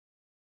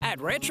At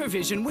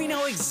RETRAVISION, we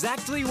know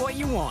exactly what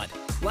you want,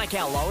 like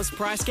our lowest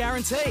price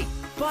guarantee,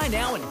 buy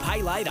now and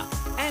pay later,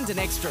 and an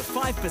extra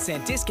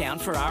 5%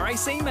 discount for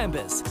RAC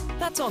members.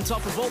 That's on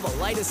top of all the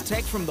latest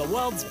tech from the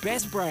world's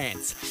best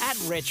brands at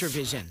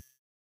RETRAVISION.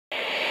 A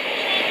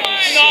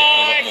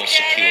lot more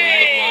secure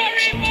in the line,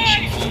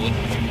 pushing forward.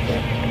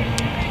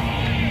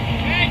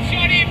 Bad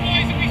shot here,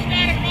 boys, and we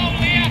start a roll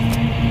here.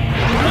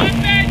 One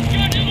bad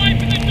shot, you'll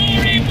open the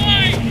door here,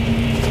 boys.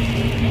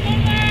 Come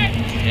on, lads.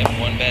 Yep,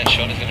 one bad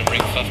shot is going to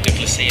bring Faf du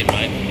Plessis in,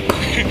 mate.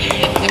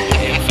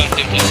 Yeah, Faf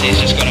du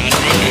Plessis just got 100.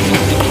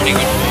 That's a pretty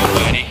good form,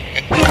 Bernie.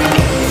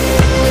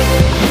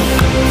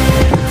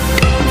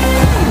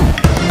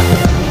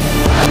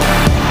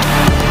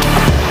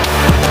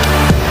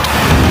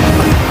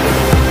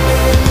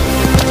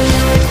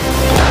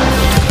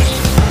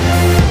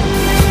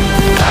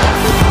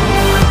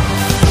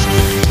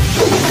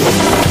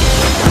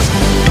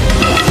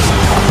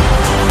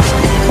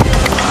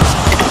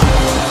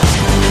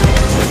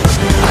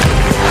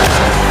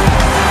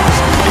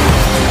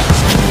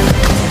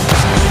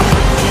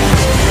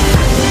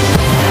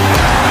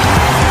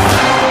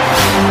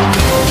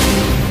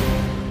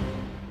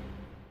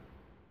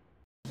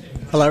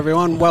 Hello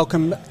everyone,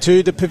 welcome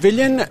to the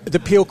Pavilion, the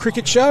Peel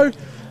Cricket Show,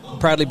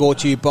 proudly brought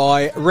to you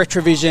by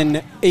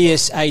RETRAVISION,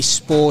 ESA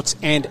SPORTS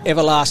and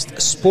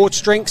EVERLAST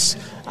SPORTS DRINKS.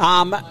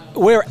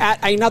 We're at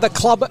another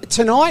club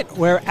tonight.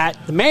 We're at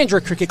the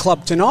Mandurah Cricket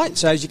Club tonight,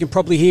 so as you can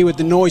probably hear with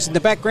the noise in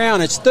the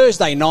background, it's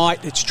Thursday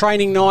night, it's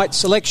training night,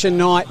 selection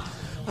night.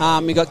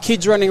 You've got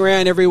kids running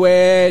around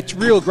everywhere, it's a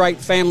real great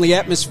family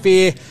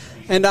atmosphere.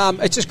 And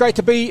it's just great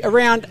to be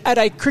around at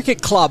a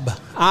cricket club.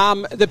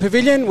 The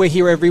Pavilion, we're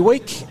here every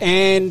week,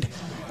 and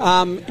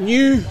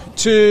new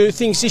to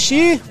things this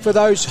year, for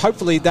those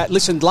hopefully that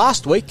listened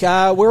last week,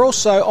 we're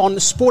also on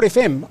Sport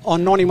FM,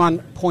 on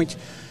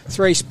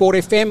 91.3 Sport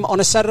FM on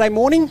a Saturday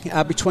morning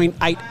between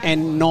 8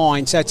 and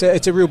 9. So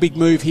it's a real big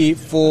move here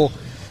for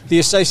the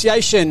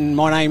association.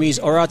 My name is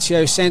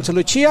Orazio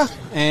Santalucia,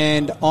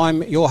 and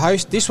I'm your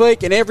host this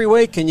week and every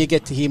week, and you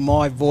get to hear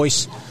my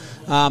voice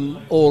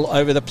all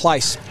over the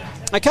place.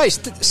 Okay,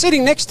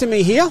 sitting next to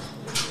me here,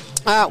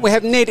 we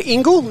have Ned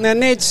Ingle. Now,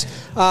 Ned's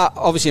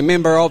obviously a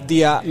member of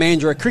the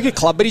Mandurah Cricket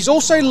Club, but he's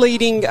also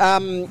leading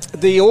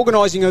the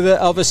organising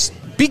of a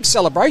big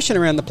celebration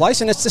around the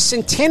place, and it's the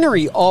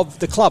centenary of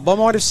the club. I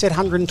might have said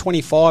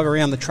 125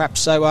 around the trap,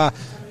 so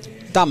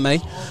done me.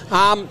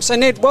 So,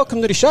 Ned,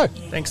 welcome to the show.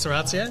 Thanks,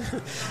 Orazio.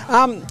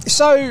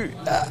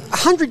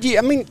 100 years,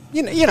 I mean,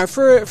 you know,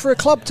 for a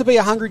club to be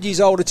 100 years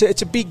old,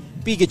 it's a big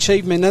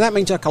achievement, and that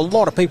means like a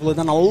lot of people have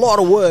done a lot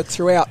of work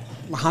throughout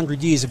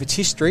 100 years of its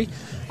history.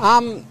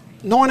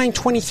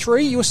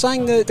 1923, you were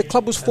saying the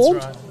club was formed?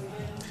 That's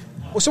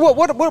right. So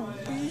what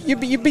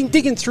you've been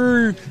digging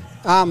through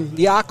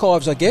the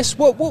archives, I guess.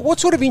 What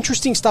sort of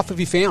interesting stuff have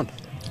you found?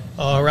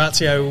 Oh,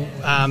 Orazio,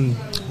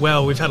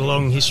 well, we've had a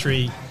long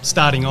history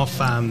starting off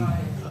a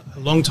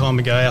long time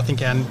ago. I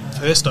think our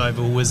first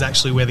oval was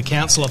actually where the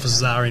council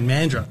offices are in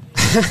Mandurah.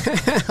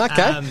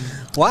 Okay.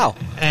 Wow.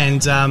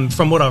 And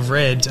from what I've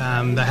read,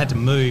 they had to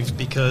move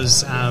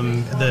because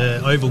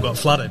the oval got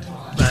flooded.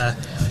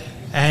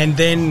 And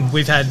then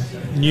we've had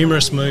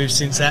numerous moves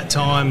since that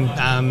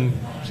time.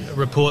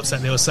 Reports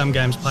that there were some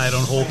games played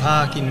on Hall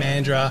Park in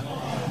Mandurah.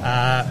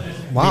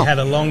 Wow. We had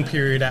a long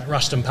period at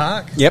Rushton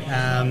Park, yep.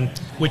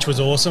 Which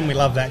was awesome. We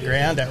loved that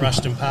ground at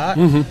Rushton Park.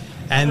 Mm-hmm.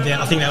 And then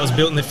I think that was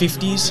built in the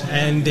 50s.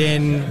 And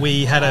then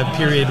we had a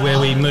period where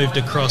we moved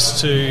across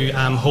to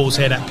Hall's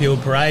Head at Peel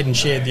Parade and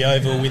shared the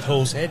oval with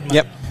Hall's Head.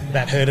 Yep.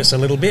 That hurt us a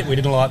little bit. We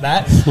didn't like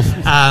that.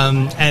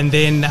 And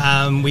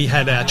then we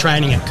had our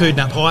training at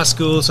Coodnup High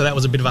School, so that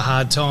was a bit of a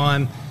hard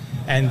time.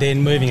 And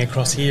then moving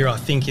across here, I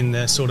think in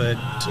the sort of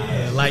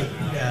late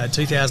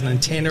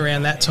 2010,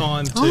 around that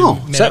time.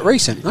 Is that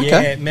recent?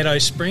 Okay. Yeah, Meadow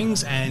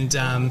Springs, and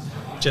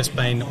just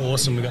been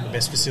awesome. We've got the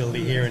best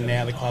facility here, and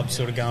now the club's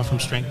sort of going from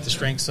strength to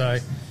strength. So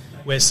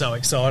we're so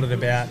excited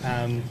about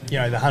the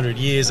 100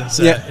 years.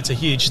 It's a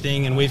huge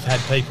thing, and we've had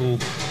people.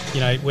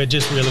 We're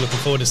just really looking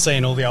forward to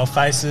seeing all the old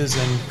faces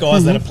and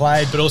guys that have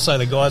played, but also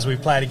the guys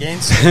we've played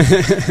against.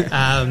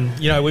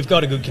 We've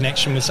got a good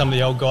connection with some of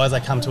the old guys. They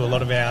come to a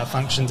lot of our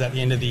functions at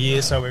the end of the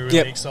year, so we're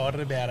really excited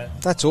about it.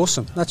 That's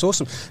awesome.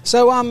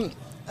 So,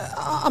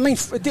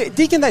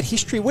 digging that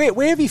history,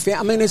 where have you found?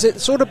 I mean, has it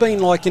sort of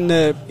been like in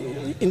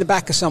the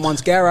back of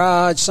someone's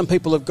garage? Some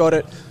people have got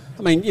it.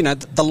 I mean,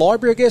 the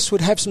library, I guess,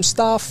 would have some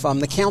stuff.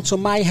 The council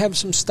may have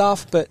some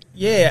stuff, but...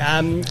 Yeah,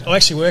 I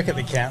actually work at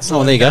the council.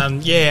 Oh, there you go.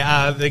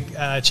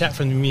 The chap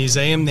from the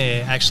museum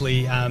there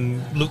actually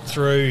looked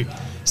through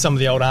some of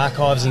the old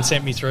archives and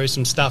sent me through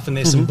some stuff, and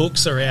there's some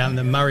books around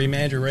the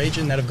Murray-Mandurah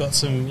region that have got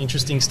some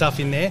interesting stuff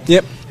in there.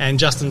 Yep. And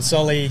Justin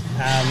Solly,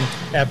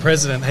 our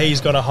president, he's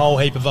got a whole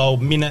heap of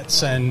old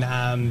minutes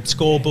and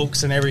score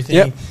books and everything.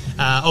 Yep.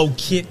 old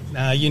kit,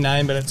 you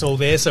name it, it's all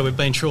there. So we've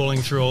been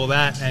trawling through all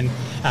that, and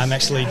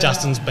actually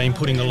Justin's been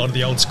putting a lot of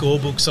the old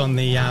scorebooks on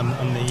the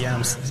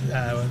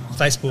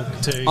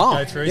Facebook to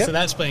go through. Yep. So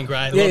that's been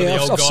great.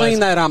 I've seen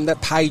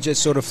that page that's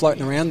sort of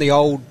floating around, the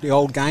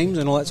old games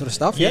and all that sort of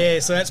stuff. Yeah,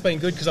 so that's been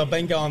good because I've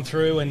been going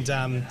through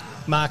and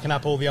marking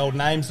up all the old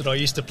names that I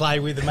used to play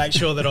with and make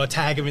sure that I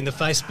tag them in the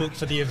Facebook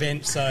for the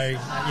event. So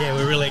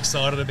we're really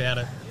excited about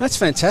it. That's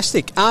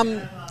fantastic.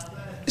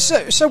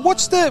 So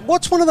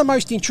what's one of the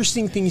most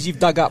interesting things you've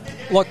dug up?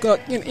 Like,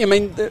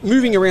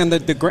 moving around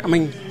the ground. I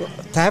mean,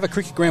 to have a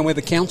cricket ground where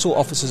the council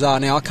offices are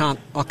now,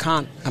 I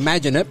can't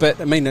imagine it. But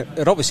I mean,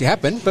 it obviously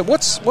happened. But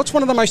what's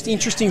one of the most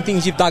interesting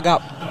things you've dug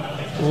up?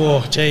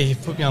 Oh, gee, you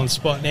put me on the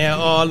spot now.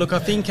 Oh, look, I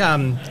think,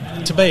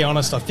 to be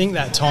honest, I think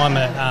that time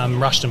at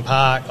Rushton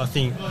Park, I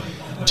think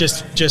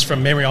just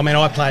from memory, I mean,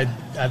 I played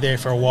there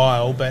for a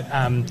while, but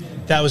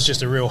that was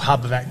just a real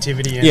hub of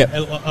activity. And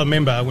I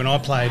remember when I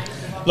played,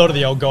 a lot of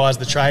the old guys,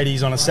 the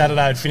tradies, on a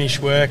Saturday would finish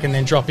work and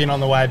then drop in on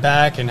the way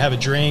back and have a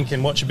drink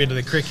and watch a bit of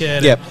the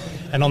cricket.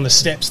 And on the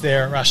steps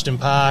there at Rushton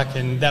Park,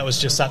 and that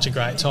was just such a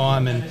great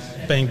time. And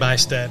being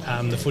based at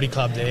the footy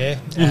club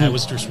there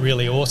was just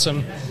really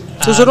awesome.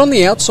 So was it on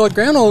the outside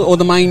ground or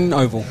the main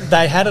oval?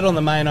 They had it on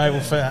the main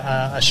oval for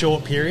a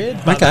short period,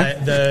 but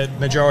the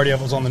majority of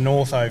it was on the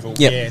north oval.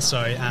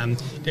 So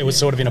it was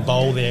sort of in a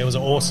bowl there. It was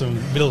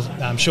awesome, little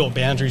short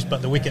boundaries,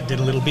 but the wicket did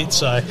a little bit,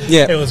 so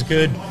it was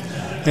good.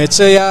 It's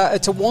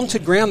a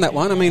wanted ground, that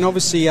one. I mean,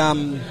 obviously,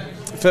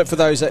 for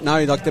those that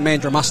know, like the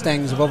Mandurah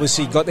Mustangs have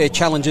obviously got their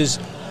challenges,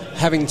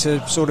 having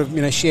to sort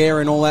of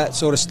share and all that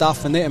sort of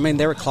stuff. And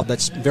they're a club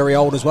that's very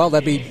old as well.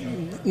 They'd be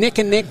neck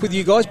and neck with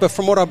you guys, but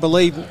from what I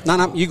believe,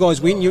 you guys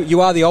win.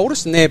 You are the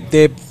oldest, and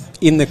they're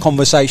in the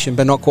conversation,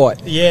 but not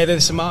quite. Yeah,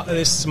 there's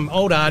some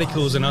old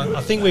articles, and I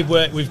think we've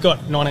got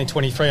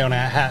 1923 on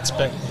our hats,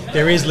 but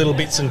there is little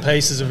bits and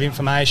pieces of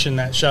information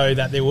that show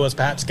that there was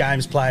perhaps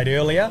games played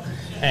earlier.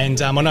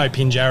 And I know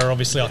Pinjarra,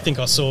 obviously, I think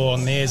I saw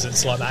on theirs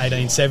it's like the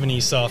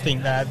 1870s, so I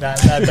think that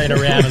they've been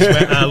around as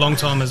well, a long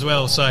time as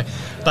well. So,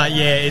 but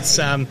yeah,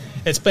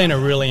 it's been a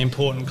really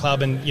important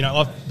club, and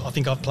I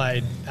think I've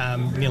played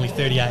nearly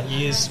 38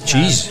 years.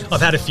 Jeez.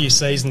 I've had a few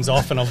seasons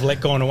off, and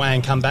I've gone away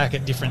and come back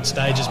at different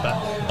stages. But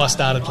I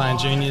started playing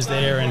juniors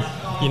there, and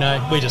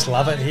we just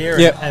love it here.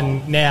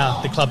 And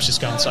now the club's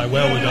just going so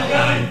well. We've got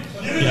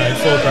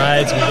 4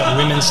 grades, and we've got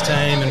the women's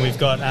team, and we've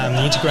got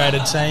the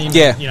integrated team.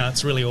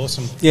 It's really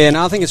awesome. And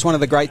I think it's one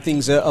of the great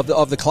things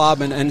of the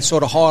club, and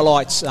sort of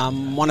highlights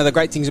one of the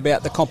great things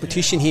about the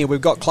competition here. We've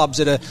got clubs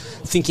that are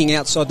thinking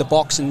outside the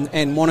box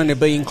and wanting to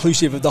be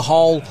inclusive of the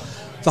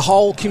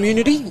whole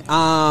community.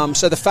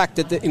 So the fact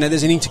that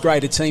there's an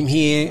integrated team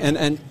here,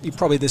 and you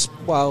probably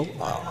I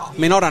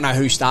don't know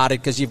who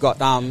started, because you've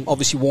got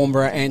obviously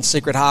Warnborough and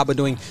Secret Harbour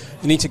doing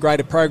an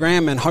integrated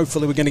program, and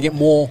hopefully we're going to get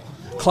more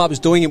clubs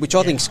doing it, which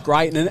I think is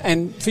great.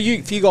 And for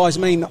you guys,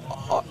 I mean,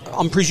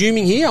 I'm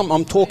presuming here,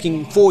 I'm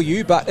talking for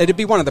you, but it'd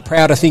be one of the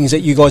prouder things that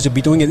you guys would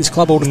be doing at this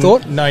club, I would have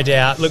thought. No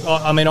doubt. Look,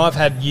 I mean, I've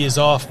had years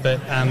off, but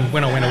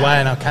when I went away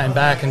and I came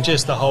back, and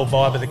just the whole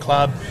vibe of the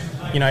club,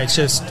 it's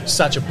just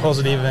such a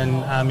positive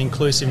and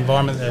inclusive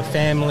environment. The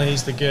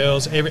families, the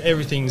girls,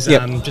 everything's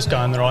just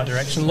going the right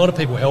direction. A lot of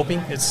people helping.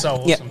 It's so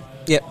awesome.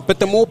 But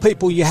the more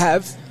people you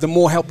have, the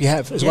more help you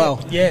have as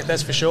well. Yeah,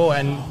 that's for sure.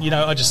 And,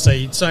 I just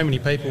see so many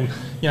people,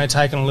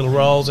 taking on little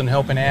roles and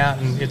helping out,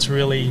 and it's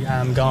really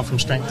going from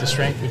strength to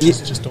strength, which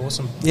is just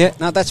awesome. Yeah,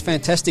 no, that's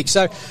fantastic.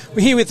 So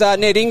we're here with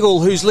Ned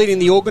Ingle, who's leading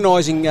the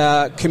organising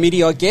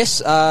committee, I guess,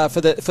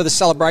 for the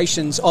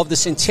celebrations of the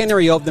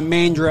centenary of the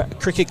Mandurah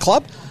Cricket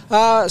Club.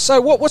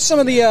 So what's some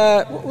of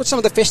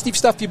the festive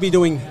stuff you'll be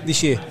doing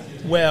this year?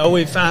 Well,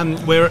 we're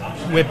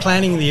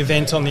planning the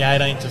event on the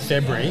 18th of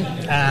February,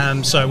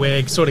 so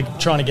we're sort of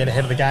trying to get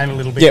ahead of the game a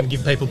little bit and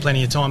give people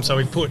plenty of time. So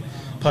we've put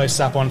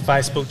posts up on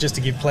Facebook just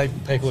to give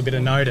people a bit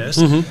of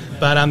notice.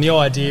 But the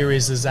idea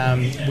is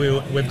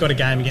we've got a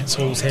game against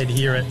Hall's Head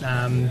here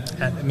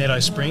at Meadow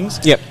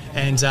Springs.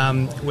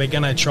 And we're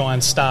going to try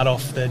and start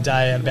off the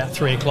day at about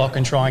 3 o'clock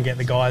and try and get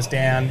the guys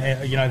down,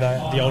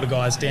 the older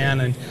guys down,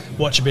 and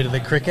watch a bit of the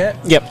cricket.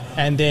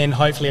 And then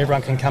hopefully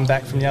everyone can come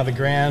back from the other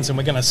grounds, and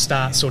we're going to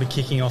start sort of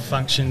kicking off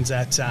functions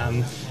at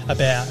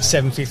about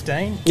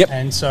 7:15.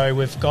 And so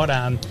we've got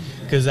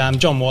because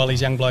John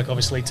Wyllie's young bloke,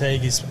 obviously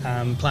Teague, is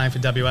playing for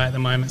WA at the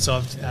moment, so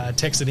I've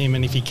texted him,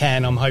 and if he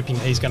can, I'm hoping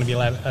he's going to be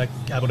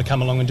able to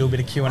come along and do a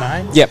bit of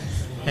Q&A.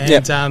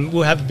 And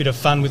we'll have a bit of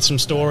fun with some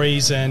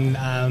stories, and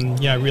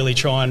really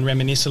try and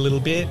reminisce a little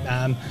bit.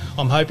 I'm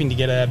hoping to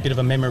get a bit of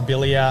a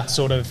memorabilia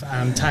sort of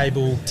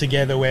table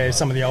together where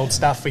some of the old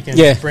stuff we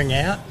can bring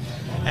out.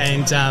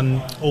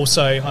 And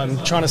also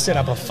I'm trying to set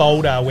up a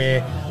folder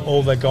where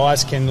all the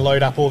guys can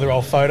load up all their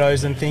old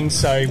photos and things,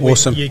 so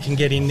you can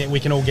get in there, we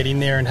can all get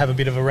in there and have a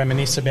bit of a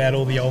reminisce about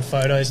all the old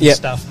photos and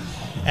stuff.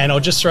 And I'll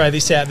just throw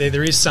this out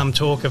there is some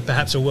talk of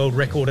perhaps a world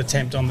record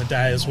attempt on the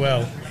day as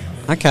well.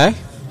 Okay.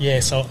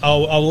 So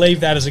I'll leave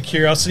that as a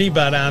curiosity,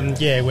 but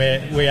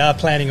we are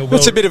planning a world...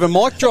 It's a bit of a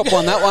mic drop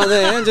on that one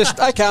there.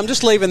 I'm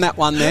just leaving that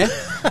one there.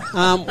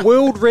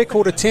 World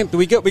record attempt.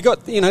 We got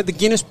the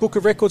Guinness Book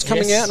of Records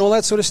coming out and all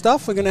that sort of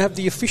stuff. We're going to have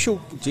the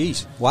official...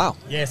 Geez, wow.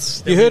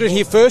 Yes. You heard it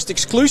here first,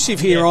 exclusive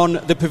here on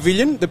the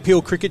Pavilion, the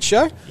Peel Cricket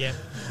Show. Yeah.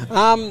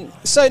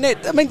 So,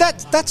 Ned, I mean,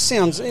 that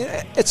sounds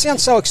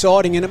so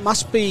exciting, and it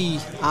must be,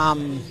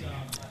 to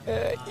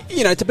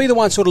be the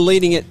one sort of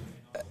leading it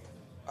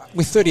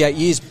with 38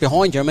 years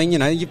behind you. I mean,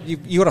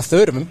 you got a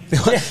third of them.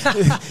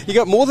 You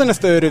got more than a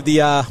third of the,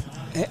 how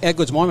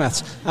good's my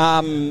maths,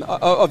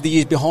 of the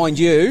years behind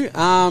you.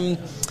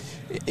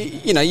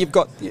 You've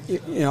got,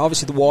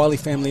 obviously the Wyllie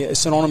family are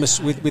synonymous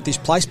with this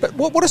place, but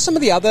what are some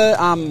of the other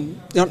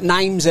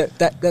names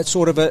that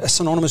sort of are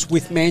synonymous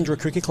with Mandurah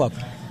Cricket Club?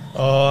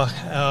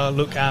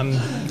 Look,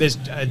 there's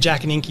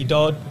Jack and Inky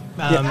Dodd,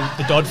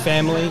 the Dodd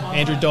family,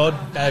 Andrew Dodd.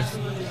 They've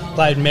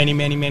played many,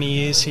 many, many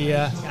years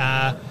here.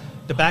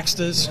 The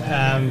Baxters,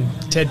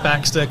 Ted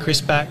Baxter,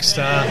 Chris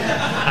Baxter,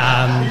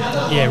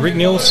 Rick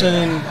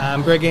Nielsen,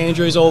 Greg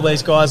Andrews, all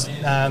these guys,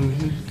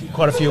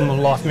 quite a few of them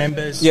are life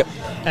members. Yep.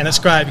 And it's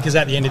great because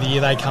at the end of the year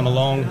they come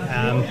along.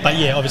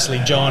 Obviously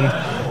John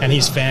and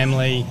his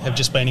family have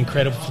just been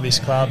incredible for this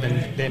club,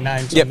 and their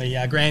names on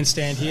the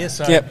grandstand here.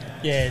 So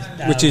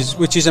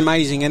which is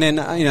amazing. And then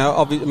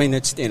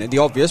it's the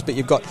obvious, but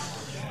you've got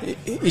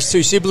his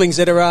two siblings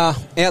that are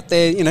out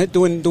there,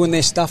 doing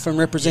their stuff and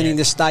representing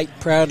the state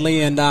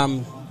proudly. And I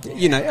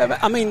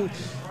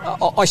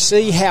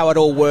see how it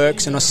all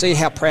works, and I see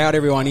how proud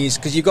everyone is,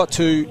 because you've got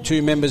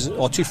two members,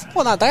 or two.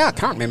 Well, no, they are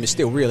current members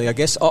still, really, I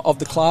guess, of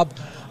the club,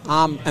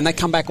 and they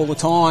come back all the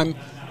time,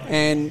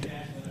 and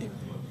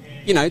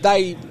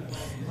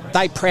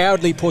they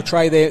proudly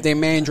portray their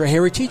Mandurah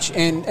heritage,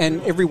 and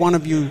every one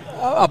of you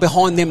are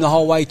behind them the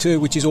whole way too,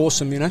 which is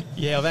awesome,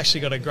 Yeah, I've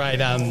actually got a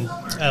great,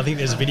 I think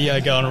there's a video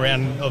going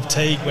around of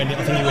Teague when he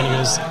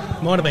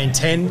might have been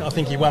 10, I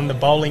think he won the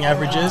bowling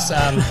averages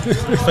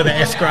for the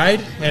F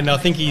grade, and I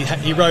think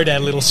he wrote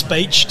out a little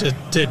speech to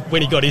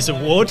when he got his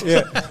award.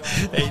 Yeah.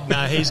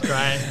 He's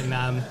great,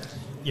 and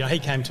he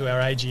came to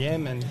our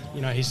AGM, and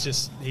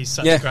he's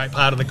such a great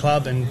part of the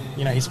club, and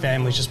his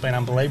family's just been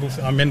unbelievable.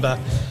 I remember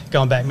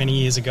going back many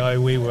years ago,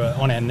 we were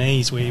on our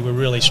knees, we were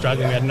really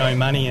struggling, we had no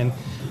money, and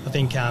I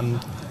think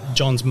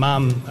John's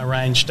mum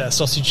arranged a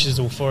sausage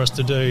sizzle for us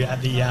to do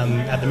at the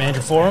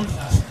Mandurah Forum,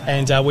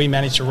 and we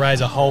managed to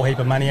raise a whole heap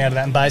of money out of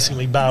that and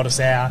basically bailed us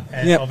out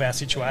of our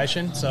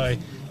situation. So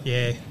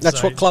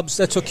that's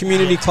what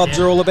community clubs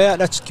are all about.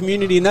 That's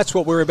community, and that's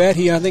what we're about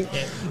here, I think.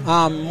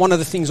 One of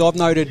the things I've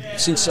noted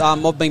since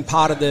I've been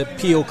part of the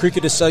Peel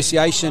Cricket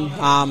Association,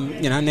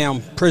 now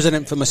I'm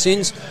president for my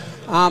sins,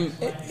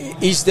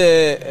 is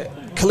the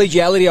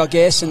collegiality, I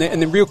guess,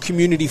 and the real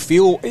community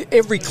feel.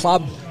 Every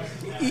club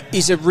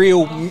is a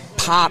real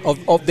part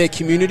of their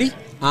community,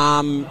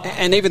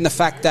 and even the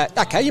fact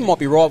that, you might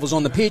be rivals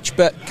on the pitch,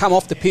 but come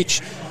off the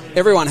pitch,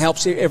 everyone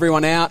helps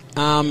everyone out.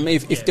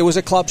 If there was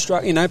a club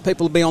strike,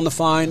 people would be on the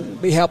phone,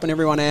 be helping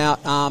everyone out.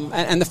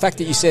 And the fact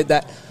that you said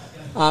that,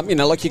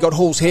 like you got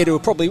Hall's Head, who are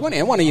probably one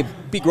of your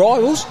big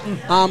rivals,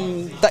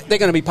 they're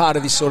going to be part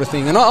of this sort of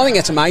thing. And I think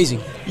that's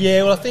amazing.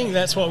 Yeah, well, I think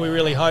that's what we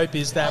really hope,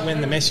 is that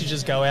when the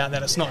messages go out,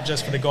 that it's not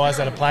just for the guys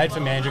that have played for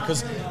Mandurah,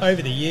 because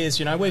over the years,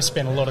 we've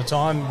spent a lot of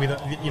time with,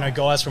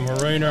 guys from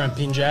Maroona and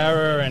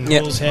Pinjarra and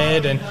Hall's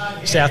Head and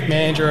South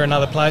Mandurah and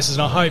other places,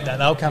 and I hope that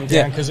they'll come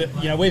down, because,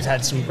 we've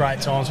had some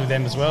great times with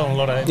them as well, and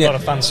a lot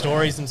of fun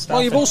stories and stuff.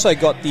 Well, you've also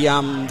got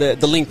the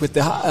link with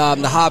the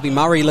Harvey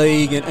Murray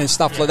League and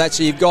stuff like that,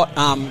 so you've got,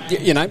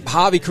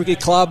 Harvey Cricket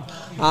Club,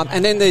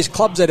 and then there's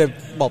clubs that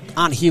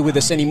aren't here with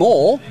us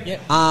anymore.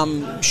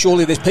 Yep.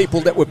 Surely there's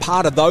people that were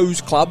part of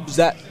those clubs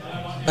that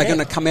are going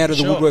to come out of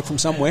the woodwork from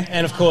somewhere.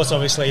 And of course,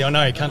 obviously, I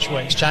know Country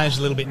Week's changed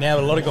a little bit now,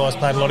 but a lot of guys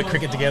played a lot of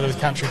cricket together with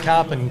Country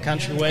Cup and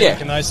Country Week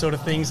and those sort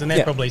of things, and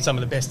they're probably some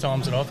of the best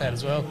times that I've had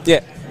as well.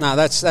 Yeah, no,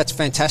 that's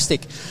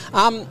fantastic.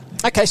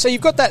 Okay, so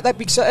you've got that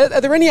big... So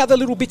are there any other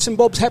little bits and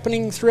bobs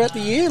happening throughout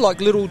the year,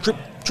 like little drip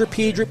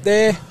here, drip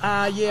there?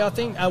 I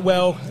think,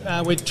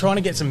 we're trying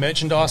to get some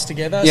merchandise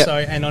together. Yep. So,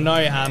 and I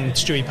know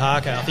Stewie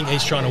Parker, I think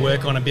he's trying to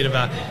work on a bit of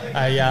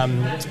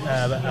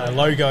a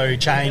logo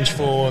change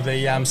for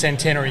the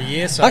centenary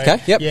year. So,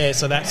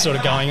 so that's sort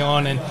of going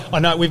on. And I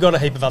know we've got a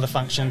heap of other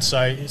functions,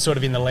 so sort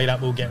of in the lead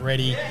up we'll get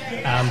ready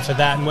for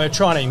that. And we're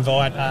trying to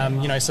invite,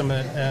 some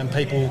of the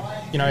people,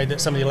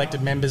 some of the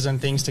elected members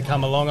and things to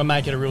come along and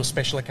make it a real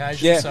special occasion.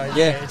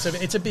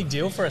 It's a big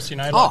deal for us,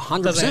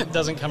 100%.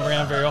 Doesn't come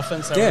around very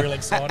often, so we're really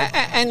excited.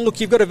 And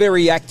look, you've got a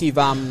very active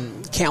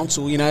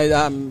council,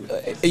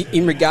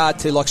 in regard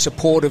to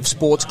support of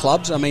sports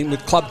clubs. I mean,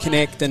 with Club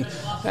Connect and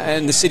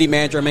the City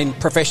Manager. I mean,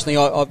 professionally,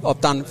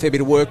 I've done a fair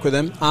bit of work with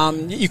them.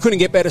 You couldn't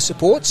get better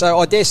support. So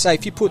I dare say,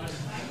 if you put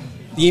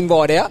the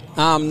invite out.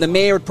 The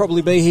mayor would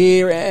probably be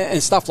here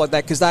and stuff like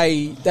that because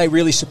they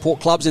really support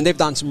clubs and they've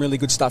done some really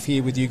good stuff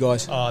here with you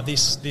guys. Oh,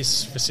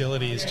 this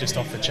facility is just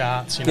off the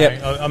charts. You know,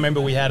 Yep. I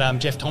remember we had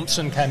Jeff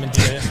Thompson came and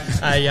did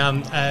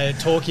a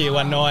talk here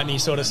one night, and he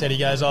sort of said, he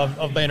goes,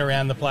 I've been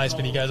around the place,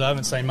 but he goes, I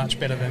haven't seen much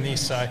better than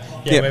this. So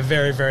yeah, Yep. we're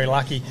very, very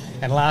lucky.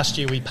 And last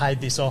year we paid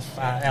this off,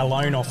 our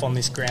loan off on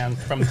this ground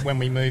from when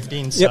we moved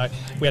in. So Yep.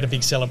 we had a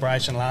big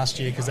celebration last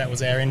year because that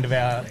was our end of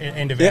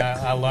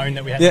Yep. our loan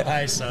that we had Yep. to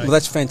pay. So Well,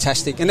 that's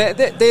fantastic. And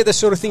they're the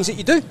sort of things that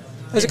you do.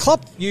 As a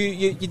club,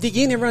 you dig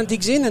in, everyone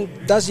digs in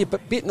and does your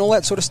bit and all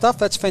that sort of stuff.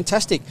 That's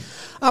fantastic.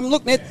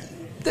 Look, Ned,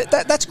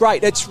 that's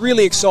great. It's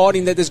really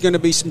exciting that there's going to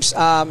be some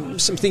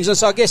things. And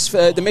so I guess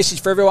the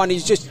message for everyone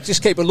is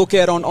just keep a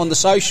lookout on the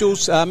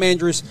socials.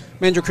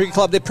 Mandurah Cricket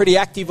Club, they're pretty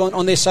active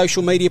on their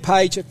social media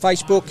page at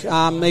Facebook,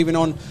 even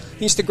on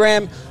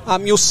Instagram.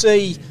 You'll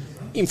see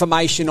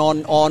information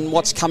on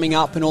what's coming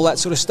up and all that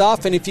sort of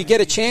stuff. And if you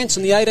get a chance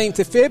on the 18th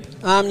of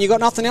Feb, you got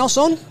nothing else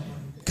on,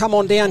 come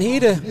on down here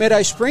to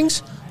Meadow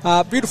Springs.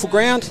 Beautiful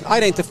ground,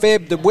 18th of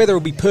Feb, the weather will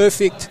be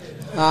perfect.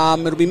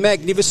 It'll be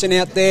magnificent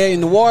out there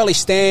in the Wyllie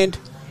stand,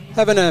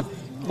 having a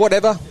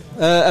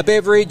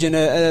beverage and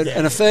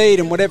a feed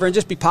and whatever, and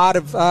just be part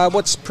of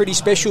what's pretty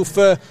special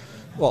for,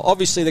 well,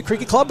 obviously the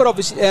cricket club, but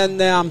obviously and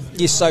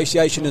the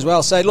association as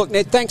well. So look,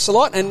 Ned, thanks a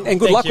lot and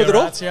good luck with it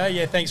all.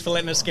 Yeah, thanks for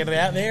letting us get it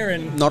out there,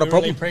 and Not a we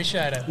problem. really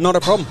appreciate it. Not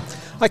a problem.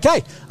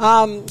 Okay,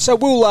 so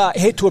we'll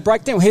head to a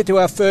breakdown. We'll head to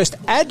our first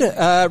ad,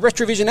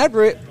 RETRAVISION ad.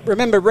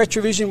 Remember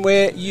RETRAVISION,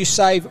 where you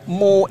save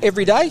more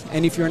every day,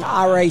 and if you're an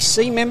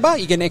RAC member,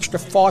 you get an extra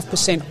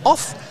 5%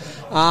 off.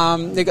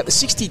 They've got the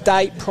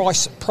 60-day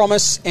price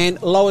promise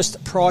and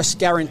lowest price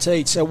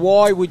guaranteed. So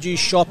why would you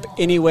shop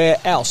anywhere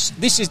else?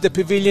 This is the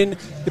Pavilion,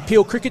 the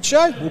Peel Cricket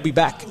Show. We'll be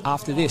back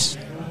after this.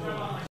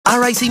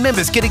 RAC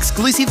members get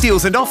exclusive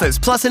deals and offers,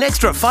 plus an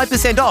extra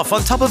 5% off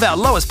on top of our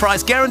lowest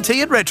price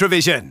guarantee at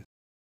RETRAVISION.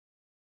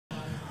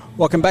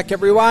 Welcome back,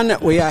 everyone.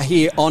 We are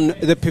here on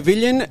the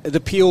Pavilion,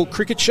 the Peel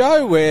Cricket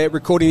Show. We're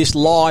recording this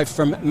live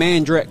from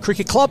Mandurah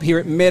Cricket Club here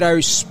at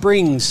Meadow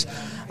Springs.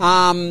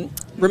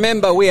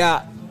 Remember, we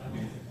are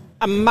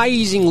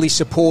amazingly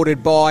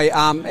supported by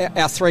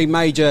our three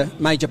major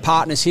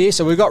partners here.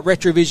 So we've got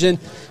RETRAVISION.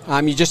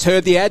 You just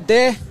heard the ad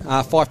there,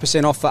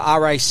 5% off for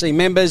RAC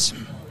members,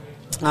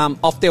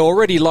 off their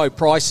already low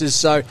prices.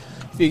 So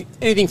if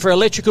anything for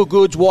electrical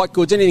goods, white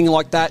goods, anything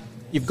like that,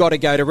 you've got to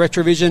go to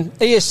RETRAVISION.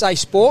 ESA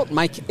Sport,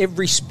 make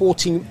every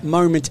sporting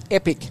moment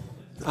epic.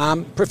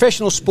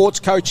 Professional sports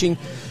coaching,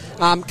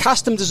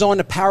 custom designed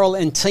apparel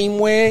and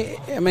teamwear.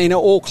 I mean,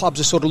 all clubs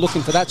are sort of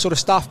looking for that sort of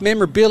stuff.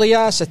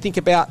 Memorabilia, so think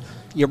about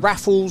your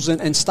raffles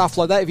and stuff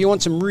like that. If you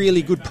want some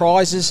really good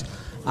prizes,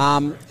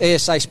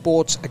 ESA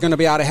Sports are going to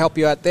be able to help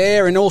you out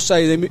there. And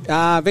also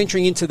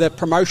venturing into the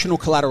promotional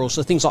collateral,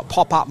 so things like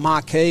pop-up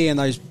marquee and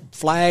those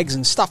flags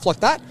and stuff like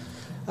that.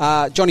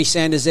 Johnny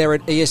Sanders there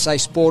at ESA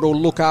Sport will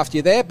look after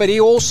you there, but they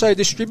also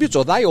distribute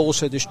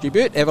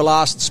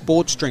EVERLAST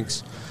SPORTS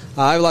DRINKS.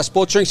 EVERLAST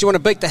SPORTS DRINKS, you want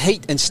to beat the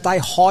heat and stay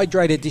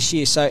hydrated this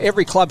year. So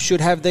every club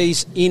should have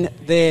these in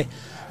their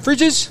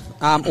fridges.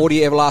 Order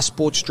your EVERLAST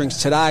SPORTS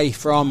DRINKS today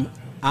from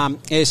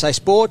ESA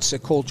Sports. They're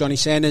called Johnny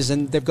Sanders,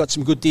 and they've got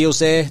some good deals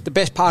there. The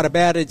best part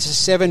about it, it's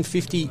a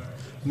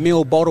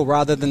 750ml bottle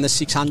rather than the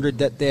 600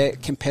 that their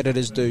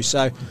competitors do.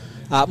 So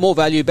more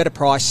value, better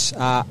price.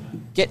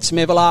 Get some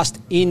EVERLAST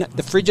in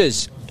the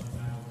fridges.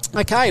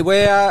 Okay,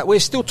 we're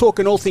still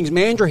talking all things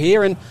Mandurah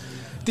here, and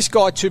this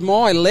guy to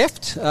my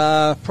left,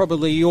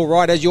 probably you're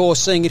right as you're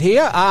seeing it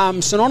here,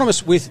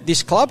 synonymous with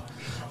this club.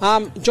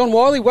 John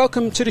Wyllie,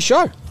 welcome to the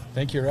show.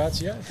 Thank you,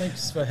 Razia.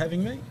 Thanks for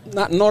having me.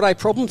 Not a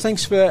problem.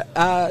 Thanks for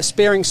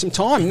sparing some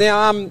time.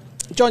 Now,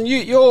 John,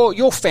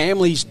 your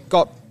family's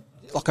got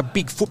like a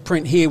big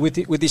footprint here with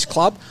this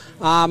club.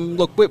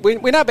 Look, we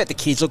know about the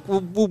kids. Look,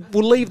 we'll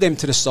leave them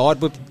to the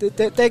side.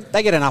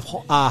 They get enough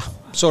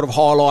sort of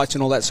highlights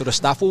and all that sort of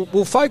stuff.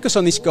 We'll focus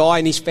on this guy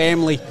and his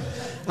family.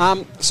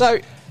 So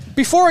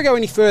before I go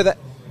any further,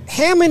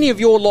 how many of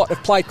your lot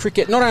have played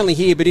cricket, not only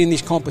here but in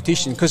this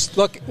competition? Because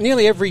like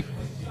nearly every...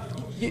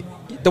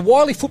 The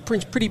Wyllie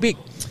footprint's pretty big.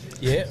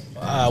 Yeah.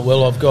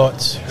 Well, I've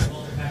got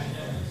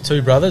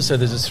two brothers, so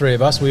there's three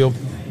of us. We all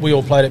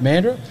played at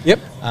Mandurah. Yep.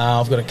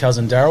 I've got a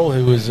cousin, Daryl,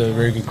 who was a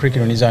very good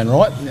cricketer in his own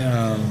right.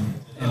 And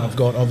I've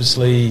got,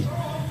 obviously,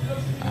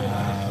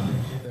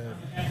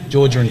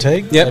 Georgia and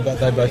Teague. Yep.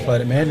 They both played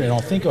at Mandurah. And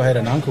I think I had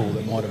an uncle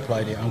that might have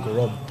played here. Uncle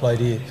Rob played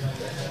here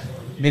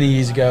many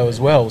years ago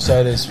as well.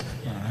 So there's,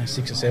 I don't know,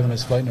 6 or 7 of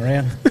us floating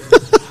around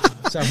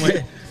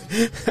somewhere.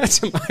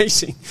 That's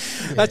amazing.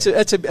 Yeah.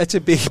 That's a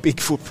big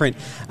footprint.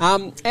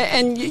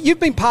 And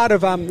you've been part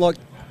of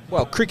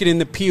cricket in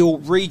the Peel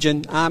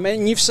region,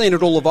 and you've seen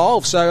it all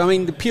evolve. So I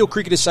mean, the Peel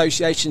Cricket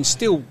Association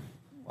still,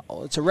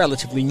 it's a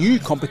relatively new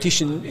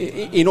competition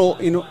in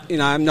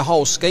the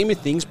whole scheme of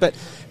things. But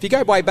if you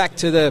go way back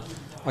to the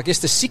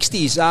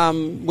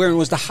 60s, where it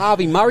was the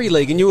Harvey Murray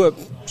League, and you were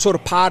sort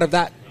of part of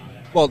that.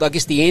 Well, I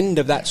guess the end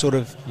of that sort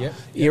of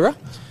era.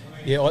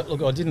 Yeah,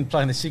 look, I didn't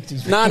play in the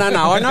 60s. No, I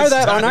know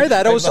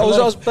that. I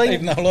was being...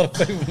 Even though a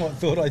lot of people might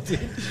thought I did.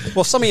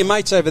 Well, some of your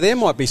mates over there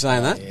might be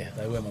saying that. Yeah,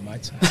 they were my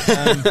mates.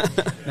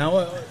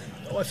 No,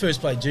 I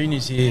first played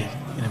juniors here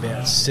in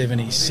about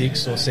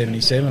 76 or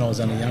 77. I was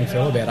only a young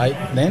fella, about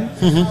 8 then.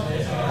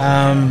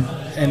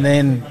 And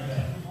then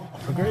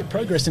I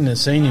progressed into the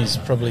seniors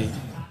probably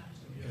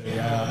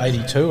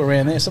 82,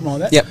 around there, something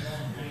like that. Yep.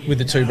 With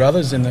the two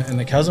brothers and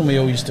the cousin, we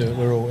all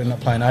ended up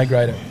playing A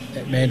grade at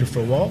Mandurah for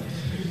a while.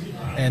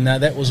 And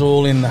that was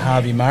all in the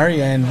Harvey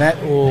Murray, and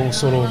that all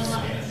sort of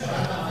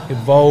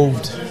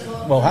evolved.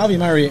 Well, Harvey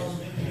Murray,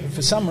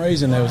 for some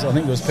reason, I think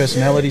there was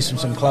personalities from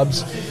some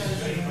clubs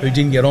who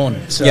didn't get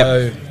on. So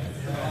I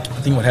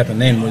think what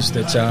happened then was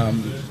that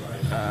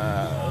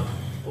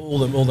all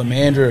the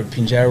Mandurah,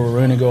 Pinjarra,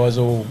 Waruna guys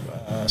all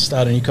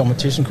started a new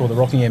competition called the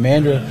Rockingham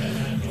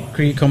Mandurah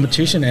cricket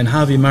competition, and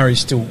Harvey Murray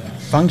still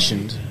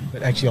functioned,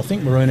 but actually I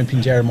think Waruna and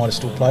Pinjarra might have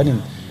still played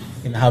in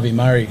the Harvey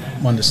Murray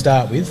one to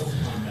start with.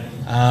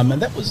 And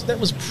that was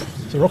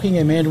the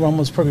Rockingham Mandurah one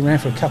was probably around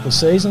for a couple of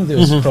seasons. There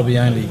was probably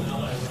only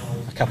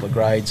a couple of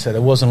grades, so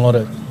there wasn't a lot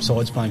of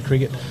sides playing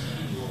cricket.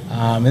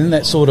 And then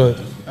that sort of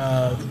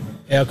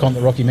outcome,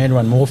 the Rocky Mandurah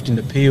one morphed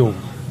into Peel,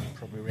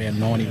 probably around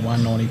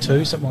 91,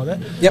 92, something like that.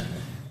 Yep.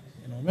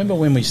 And I remember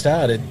when we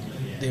started,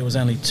 there was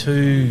only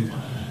two.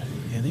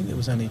 I think there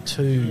was only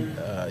two.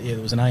 There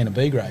was an A and a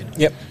B grade.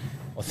 Yep.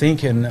 I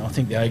think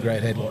the A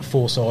grade had like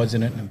 4 sides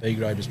in it, and the B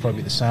grade was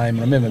probably the same.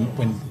 And I remember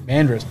when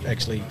Mandurah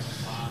actually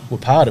were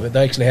part of it,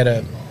 they actually had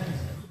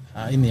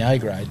in the A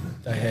grade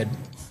they had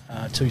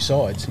 2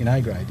 sides in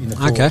A grade in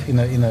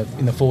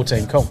the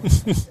 14 comp,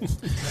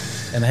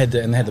 and they had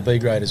the B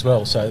grade as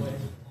well. So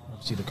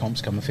obviously the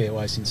comp's come a fair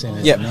way since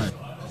then.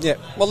 Yeah,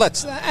 well,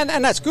 that's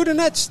good, and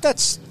that's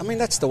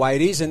the way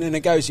it is, and it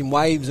goes in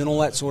waves and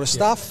all that sort of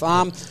stuff.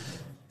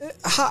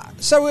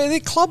 So are there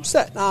clubs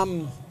that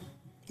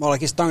I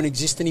guess don't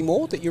exist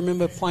anymore that you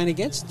remember playing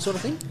against, sort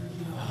of thing?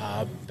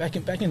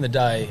 Back in the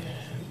day,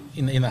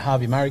 in the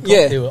Harvey Murray Cup,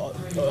 Yeah.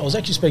 I was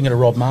actually speaking to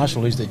Rob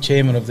Marshall, who's the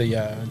chairman of the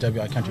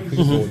WA Country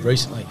Cricket Board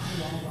recently,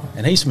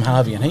 and he's from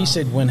Harvey, and he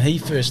said when he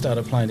first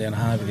started playing down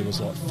Harvey, there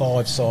was like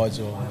 5 sides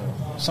or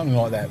something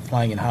like that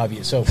playing in Harvey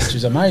itself, which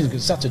is amazing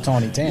because it's such a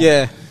tiny town.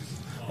 Yeah.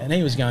 And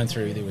he was going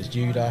through, there was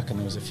Juduck and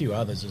there was a few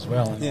others as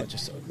well. And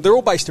they're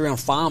all based around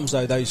farms,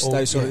 though, those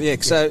sort of...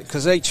 So,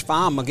 because each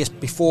farm, I guess,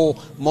 before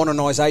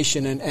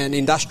modernisation and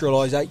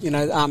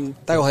industrialisation,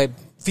 they all had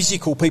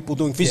physical people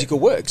doing physical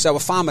work. So a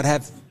farm would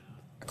have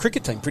a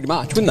cricket team, pretty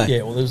much, wouldn't they?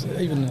 Yeah, well, there was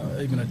even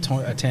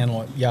a town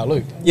like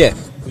Yarloop,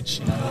 which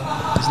there's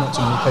not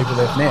too many people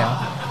left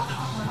now.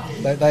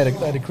 They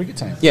had a cricket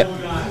team. Yeah.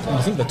 And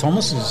I think the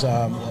Thomases,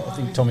 I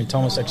think Tommy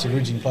Thomas actually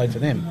originally played for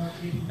them.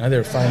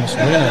 They're a famous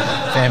Warner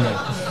family.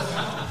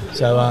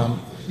 So,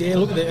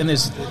 look at that. And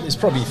there's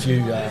probably a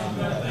few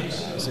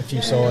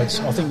sides.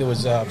 I think there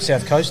was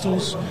South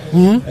Coastals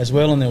as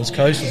well, and there was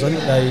Coastals. I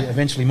think they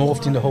eventually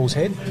morphed into Hall's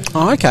Head.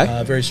 Oh,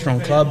 okay. Very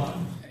strong club.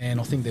 And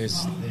I think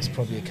there's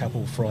probably a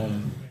couple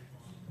from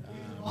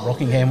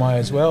Rockingham way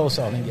as well.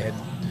 So I think you had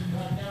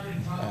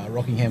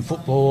Rockingham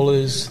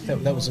footballers,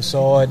 that was a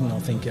side, and I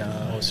think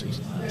obviously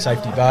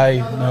Safety Bay,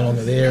 no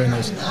longer there, and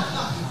there's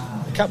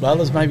a couple of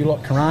others, maybe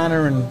like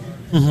Karana and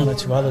one or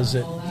 2 others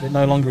that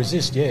no longer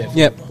exist, for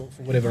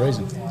whatever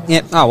reason.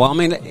 Yeah. Oh, well, I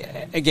mean,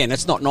 again,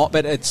 it's not,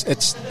 but it's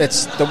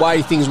the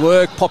way things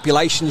work,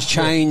 populations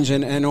change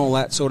and all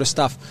that sort of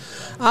stuff.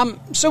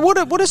 So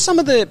what are some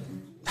of the...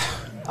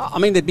 I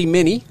mean, there'd be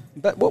many,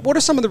 but what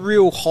are some of the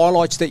real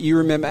highlights that you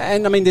remember?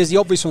 And, I mean, there's the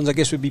obvious ones, I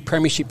guess, would be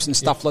premierships and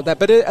stuff like that,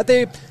 but are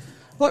there...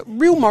 like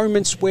real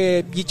moments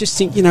where you just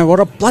think, you know what,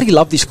 I bloody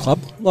love this club.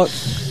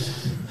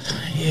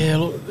 Yeah,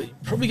 look,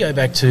 probably go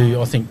back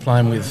to, I think,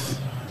 playing with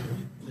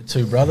the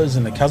 2 brothers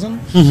and the cousin.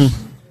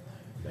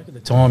 Back at the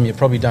time, you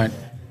probably don't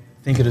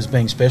think it as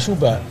being special,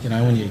 but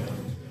when you're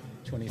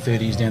 20,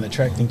 30 years down the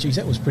track, think, geez,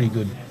 that was pretty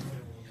good.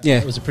 Yeah,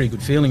 it was a pretty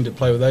good feeling to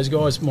play with those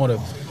guys. Might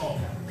have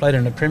played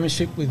in a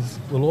premiership with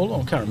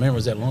Wallala. I can't remember, it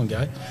was that long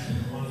ago.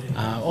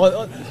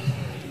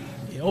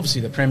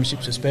 Obviously the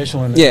premierships are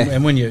special,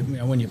 and when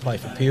you play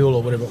for Peel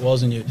or whatever it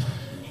was, and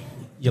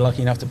you're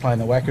lucky enough to play in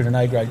the WACA an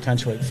A grade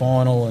country league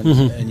final,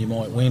 and you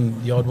might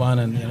win the odd one,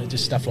 and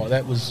just stuff like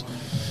that was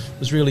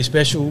really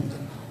special.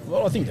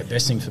 Well, I think the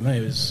best thing for me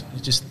was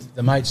just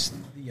the mates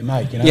that you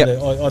make.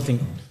 I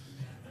think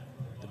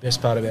the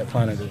best part about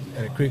playing at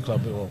a cricket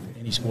club or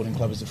any sporting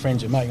club is the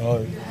friends you make.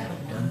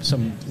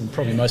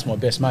 Probably most of my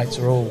best mates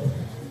are all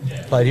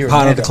played here.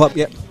 Part of the club,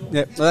 yep.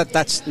 Yeah, well,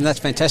 that's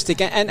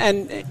fantastic, and I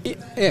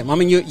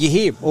mean you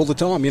hear all the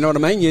time. You know what I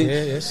mean?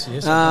 Yes.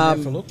 I'll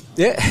have a look.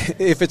 Yeah,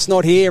 if it's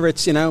not here,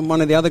 it's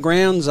one of the other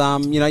grounds.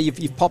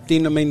 You've popped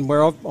in. I mean,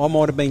 where I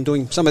might have been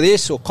doing some of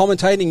this or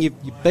commentating.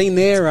 You've been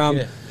there.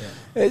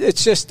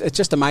 It's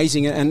just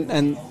amazing,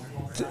 and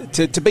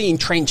to be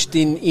entrenched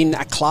in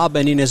a club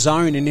and in a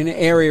zone and in an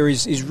area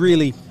is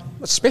really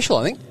special,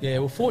 I think. Yeah.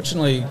 Well,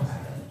 fortunately,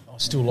 I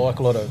still like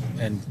a lot of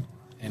and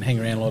hang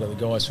around a lot of the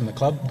guys from the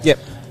club. Yep.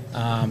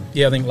 I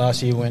think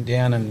last year we went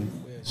down and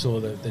saw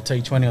the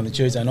T20 on the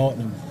Tuesday night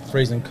and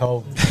freezing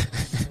cold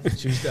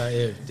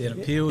Tuesday, down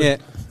at Peel. Yeah,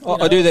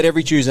 I do that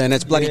every Tuesday, and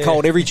it's bloody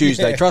cold every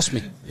Tuesday. Trust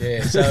me.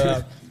 Yeah,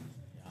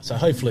 so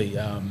hopefully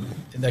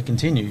that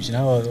continues. You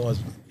know,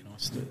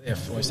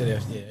 I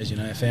said, as you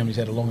know, our family's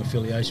had a long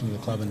affiliation with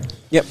the club, and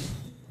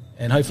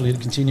and hopefully it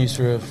continues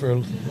for a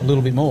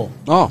little bit more.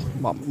 Oh,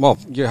 well,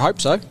 you hope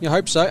so.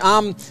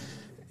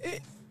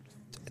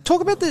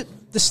 Talk about the.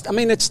 I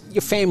mean, it's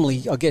your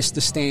family, I guess.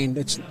 The stand.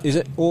 Is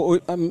it? Or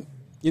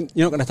you're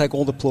not going to take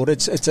all the plot.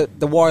 It's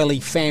the Wyllie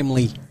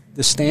family.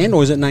 The stand,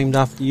 or is it named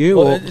after you?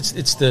 Well, or? it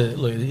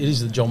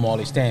is the John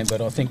Wyllie stand, but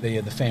I think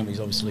the family's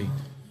obviously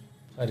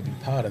played a big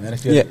part in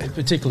that.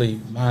 Particularly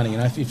Marnie, you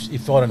know,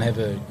 if I don't have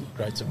a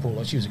great support,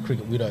 like she was a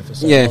cricket widow for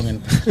so long,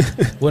 and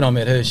when I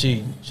met her,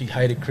 she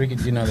hated cricket,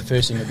 didn't know the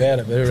first thing about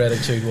it, but her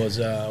attitude was,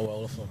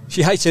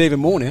 she hates it even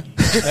more now.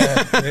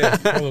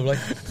 Probably.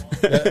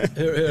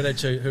 Her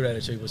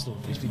attitude was, look,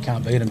 if you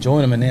can't beat them,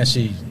 join them, and now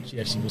she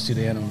actually will sit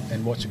down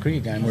and watch a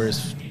cricket game,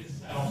 whereas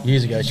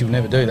years ago she would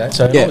never do that.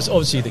 So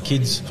obviously the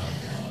kids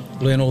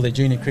learn all their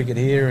junior cricket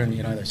here, and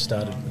you know they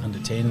started under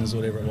 10s or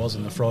whatever it was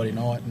on the Friday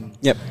night. And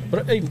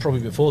but even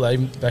probably before that,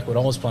 even back when I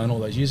was playing all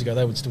those years ago,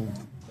 they would still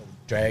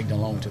dragged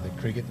along to the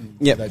cricket, and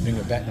they'd bring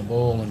a bat and a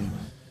ball and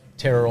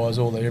terrorise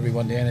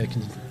everyone down there.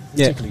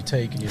 Particularly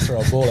Teague, and you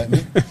throw a ball at me.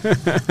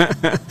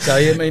 So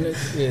I mean,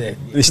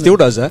 he still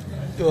does that.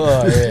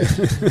 Oh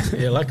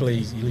yeah. Luckily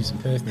he lives in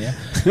Perth now.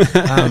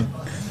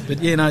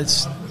 But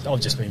I've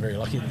just been very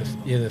lucky.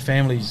 The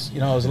families, you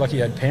know, I was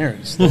lucky I had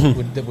parents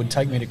that would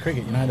take me to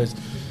cricket. You know, there's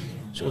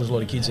a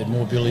lot of kids that had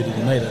more ability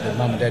than me that their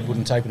mum and dad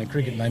wouldn't take me to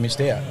cricket, and they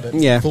missed out. But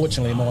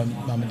fortunately, my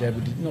mum and dad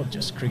would, not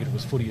just cricket, it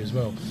was footy as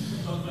well.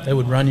 They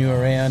would run you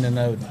around, and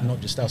they would, not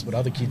just us but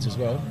other kids as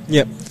well.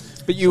 Yep.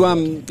 But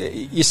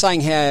you're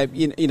saying how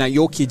you know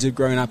your kids have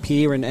grown up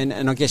here, and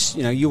I guess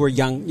you know you were a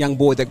young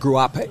boy that grew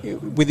up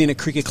within a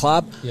cricket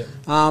club. Yep.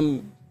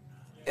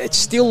 It's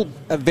still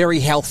a very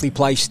healthy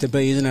place to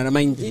be, isn't it? I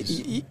mean,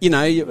 you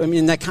know,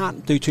 they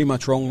can't do too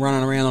much wrong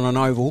running around on an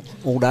oval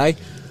all day.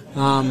 You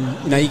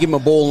know, you give them a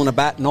ball and a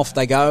bat, and off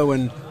they go,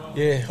 and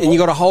you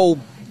got a whole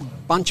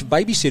bunch of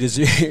babysitters,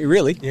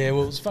 really. Yeah,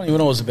 well, it's funny,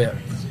 when I was about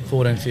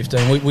 14,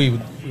 15, we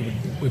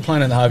were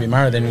playing at the Harvey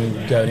Murray, then we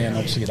would go down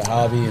obviously to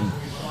Harvey,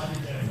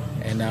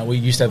 and we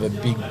used to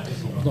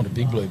have not a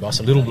big blue bus,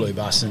 a little blue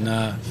bus, and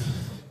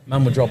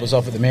Mum would drop us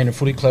off at the Mandurah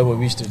Footy Club where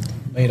we used to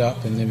meet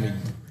up, and then we'd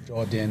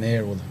drive down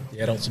there, or the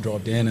adults would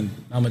drive down, and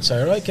Mum would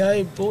say,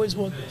 okay, boys,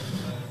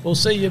 we'll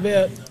see you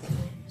about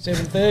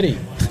 7:30.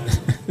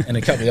 And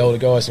a couple of the older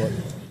guys like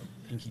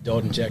Inky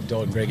Dodd and Jack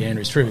Dodd and Greg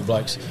Andrews, terrific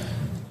blokes,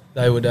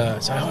 they would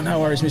say, oh, no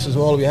worries, Mrs.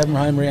 Wyllie, we have them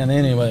home around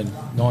then. Anyway,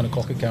 9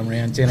 o'clock would come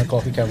round, 10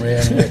 o'clock would come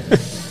round,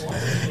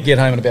 and get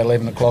home at about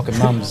 11 o'clock, and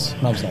Mum's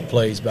not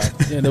pleased, but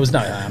you know, there was no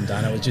harm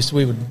done. It was just,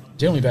 we would,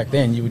 generally back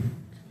then, you would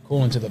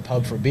call into the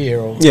pub for a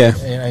beer,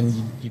 and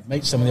you'd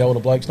meet some of the older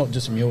blokes, not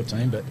just from your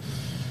team, but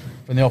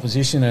from the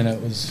opposition, and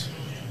it was...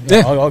 You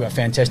know, I got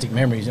fantastic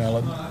memories, you know,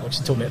 like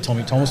she talked about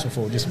Tommy Thomas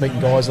before, just meeting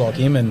guys like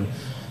him, and a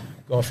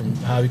guy from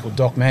Harvey called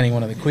Doc Manning,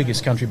 one of the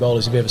quickest country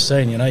bowlers you've ever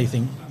seen. You know, you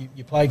think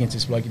you play against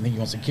this bloke, you think he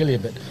wants to kill you,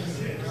 but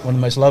one of the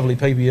most lovely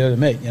people you ever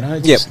meet. You know,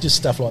 just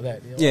stuff like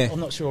that. Yeah.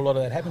 I'm not sure a lot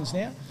of that happens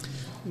now.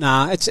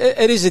 Nah, it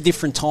is a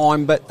different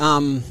time, but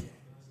I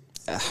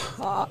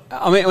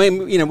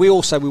mean, you know, we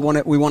want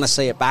to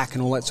see it back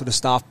and all that sort of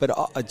stuff. But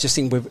I just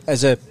think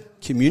as a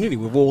community,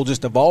 we've all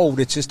just evolved.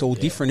 It's just all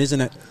different, isn't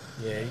it?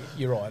 Yeah,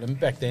 you're right. And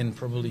back then,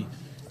 probably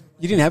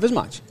you didn't have as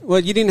much.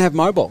 Well, you didn't have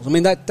mobiles. I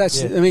mean,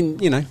 that's. I mean,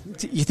 you know,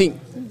 you think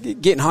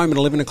getting home at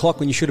 11 o'clock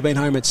when you should have been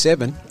home at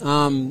 7.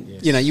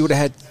 You know, you would have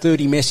had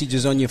 30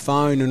 messages on your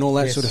phone and all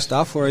that sort of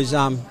stuff. Whereas,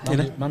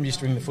 Mum used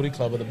to ring the footy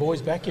club, "Are the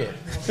boys back yet?"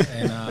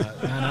 And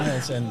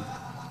and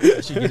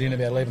she'd get in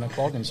about 11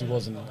 o'clock, and she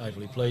wasn't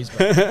overly pleased.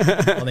 But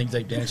I think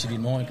deep down she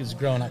didn't mind, because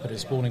growing up at a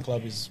sporting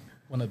club is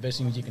one of the best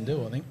things you can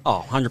do, I think.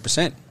 Oh,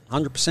 100%.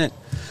 100%.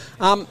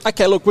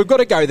 Okay, look, we've got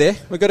to go there.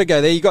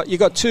 You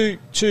got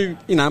two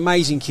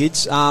amazing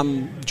kids,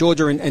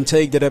 Georgia and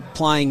Teague, that are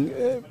playing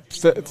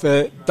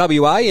for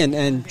WA,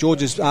 and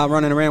Georgia's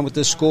running around with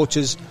the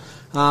Scorchers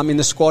in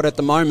the squad at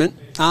the moment.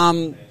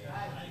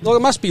 Look,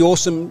 it must be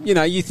awesome. You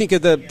know, you think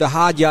of the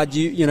hard yard.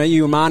 You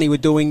and Marnie were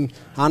doing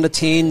under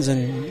 10s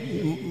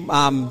and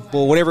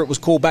whatever it was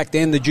called back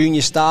then, the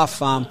junior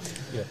stuff.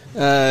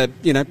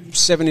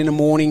 7 in the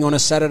morning on a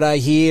Saturday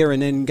here,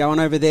 and then going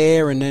over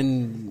there, and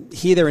then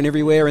here, there, and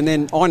everywhere. And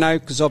then I know,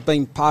 because I've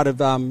been part of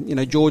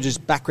George's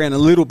background a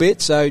little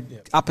bit, so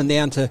up and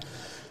down to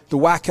the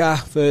WACA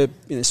for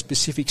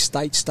specific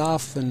state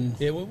stuff. And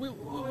yeah, well,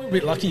 we're a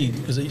bit lucky,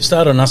 because it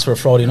started on us for a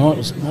Friday night.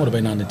 It might have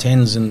been under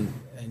 10s, and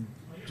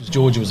because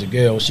Georgia was a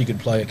girl, she could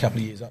play a couple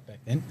of years up back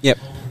then. Yep.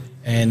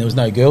 And there was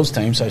no girls'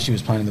 team, so she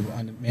was playing in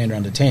the Mandurah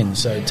under 10.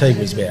 So Teague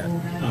was about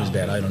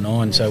 8 or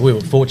 9. So we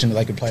were fortunate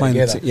they could play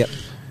together. Yep.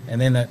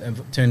 And then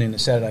that turned into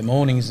Saturday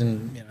mornings,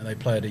 and they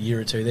played a year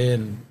or two there.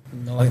 And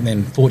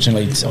then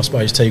fortunately, I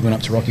suppose Teague went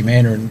up to Rocky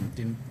Mandurah and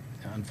didn't.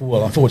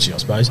 Unfortunately, I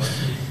suppose,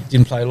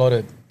 didn't play a lot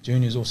of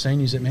juniors or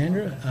seniors at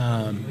Mandurah.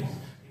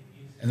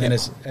 And then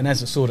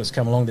as it sort of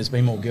come along, there's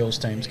been more girls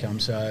teams come.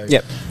 So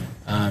Yep.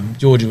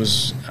 Georgia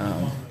was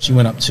she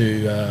went up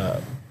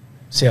to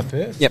South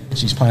Perth. Yep.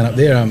 She's playing up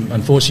there.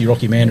 Unfortunately,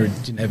 Rocky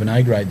Mandurah didn't have an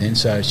A grade then,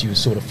 so she was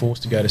sort of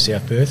forced to go to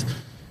South Perth,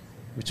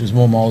 which was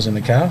more miles in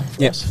the car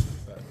for Yep. us.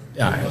 But,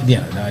 you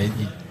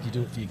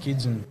do it for your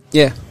kids, and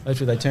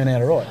hopefully they turn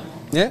out all right.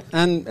 Yeah,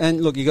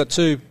 and look, you got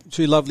two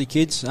lovely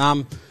kids.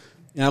 Like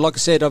I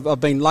said, I've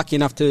been lucky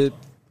enough to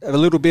have a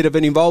little bit of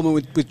an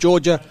involvement with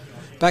Georgia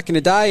back in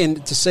the day,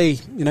 and to see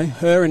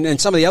her and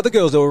some of the other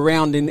girls that were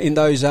around in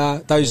those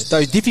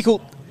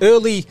difficult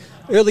early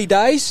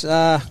days.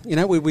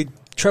 We'd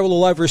travel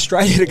all over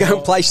Australia to go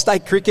and play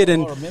state cricket,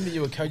 and I remember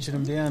you were coaching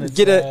them down at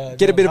get a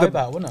bit of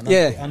Hobart, wasn't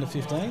it? Under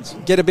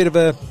 15s. Get a bit of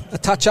a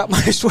touch up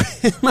most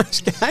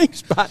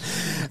games, but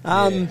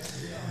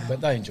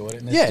but they enjoyed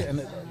it. And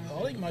and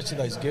I think most of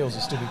those girls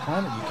will still be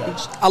playing that you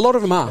coached. A lot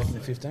of them are back in the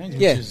 15s,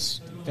 which is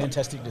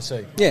fantastic to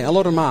see. Yeah, a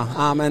lot of them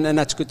are, and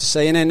that's good to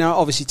see. And then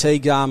obviously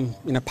Teague,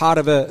 part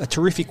of a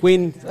terrific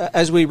win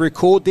as we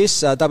record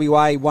this.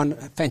 WA won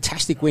a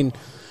fantastic win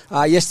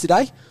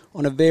yesterday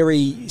on a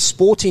very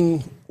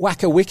sporting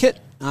whacker wicket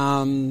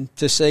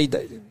to see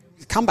the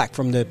comeback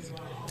from the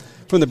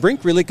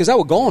brink, really, because they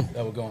were gone.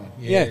 They were gone.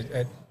 Yeah.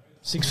 At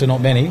 6 for not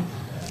many,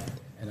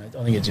 and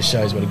I think it just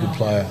shows what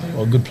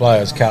a good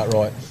players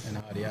Cartwright and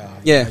Hardy are.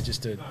 Yeah.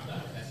 Just to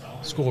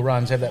score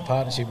runs, have that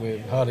partnership where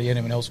hardly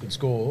anyone else could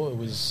score. It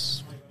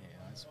was.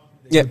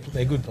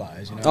 They're good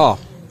players. Oh,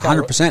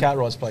 100%.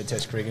 Cartwright's played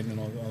Test cricket, and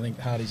I think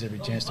Hardy's every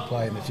chance to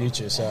play in the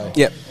future. So.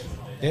 Yep.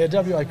 Yeah,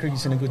 WA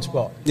cricket's in a good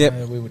spot.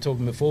 Yep. We were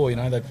talking before,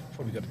 they've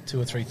probably got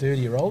 2 or 3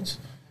 30-year-olds,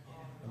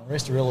 and the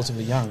rest are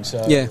relatively young,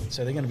 so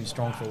they're going to be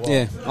strong for a while.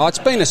 Yeah, it's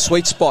been a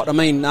sweet spot. I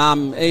mean,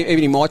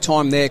 even in my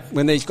time there,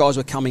 when these guys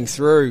were coming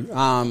through,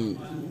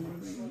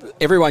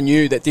 everyone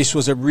knew that this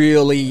was a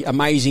really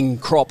amazing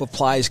crop of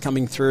players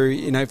coming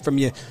through, from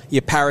your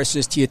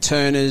Parises to your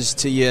Turners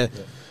to your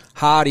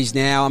Hardys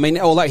now. I mean,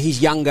 although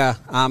he's younger,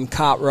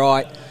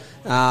 Cartwright,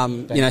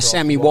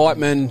 Sammy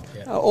Whiteman,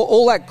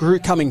 all that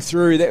group coming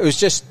through, that was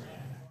just,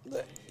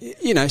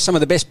 some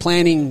of the best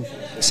planning,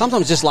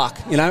 sometimes just luck,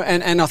 and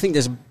I think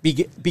there's a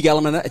big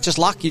element of it. It's just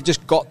luck. You've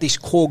just got this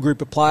core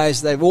group of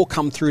players. They've all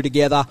come through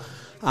together.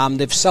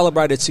 They've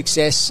celebrated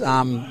success,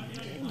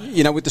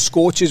 with the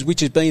Scorchers,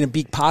 which has been a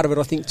big part of it,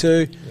 I think,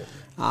 too.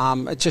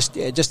 It's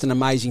just an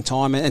amazing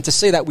time. And to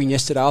see that win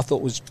yesterday, I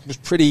thought was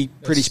pretty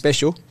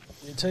special.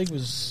 Yeah, Teague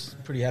was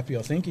pretty happy,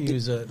 I think. He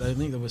was. I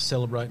think they were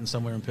celebrating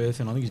somewhere in Perth,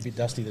 and I think he's a bit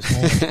dusty this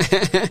morning.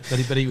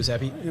 but he was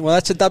happy. Well,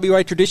 that's a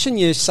WA tradition.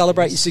 You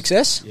celebrate your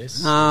success.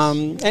 Yes.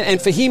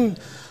 And for him,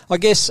 I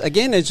guess,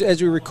 again,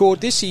 as we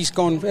record this, he's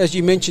gone, as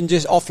you mentioned,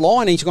 just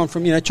offline. He's gone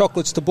from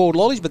chocolates to boiled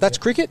lollies, but that's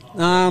cricket.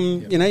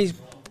 He's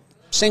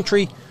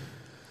century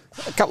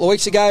a couple of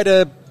weeks ago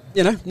to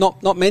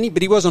not many,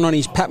 but he wasn't on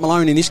his Pat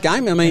Malone in this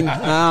game. I mean,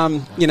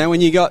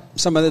 when you got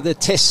some of the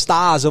test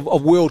stars of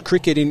world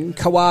cricket in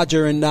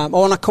Khawaja and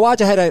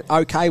Khawaja had an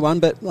okay one,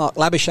 but like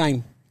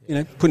Labuschagne,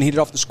 couldn't hit it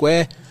off the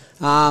square.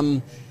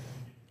 That's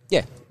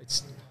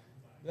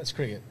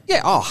cricket.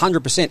 Yeah,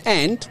 100%.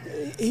 And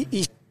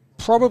he's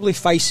probably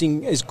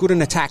facing as good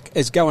an attack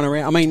as going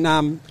around. I mean,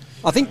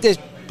 I think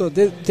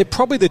they're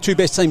probably the two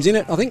best teams in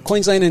it. I think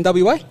Queensland and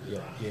WA. Yeah,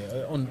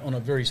 on a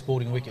very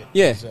sporting wicket.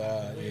 Yeah.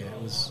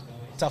 It was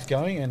tough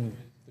going, and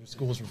the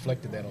scores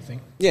reflected that, I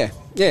think. Yeah,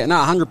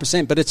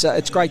 100%. But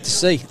it's great to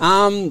see.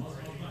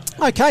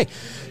 Okay,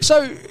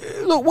 so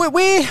look,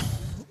 where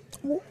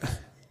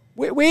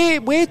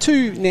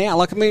to now?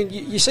 Like, I mean,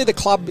 you see the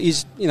club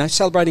is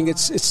celebrating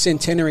its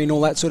centenary and all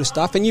that sort of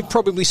stuff, and you've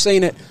probably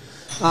seen it.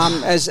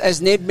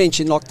 As Ned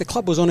mentioned, like the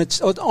club was on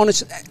its.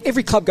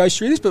 Every club goes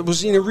through this, but it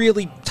was in a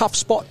really tough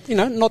spot.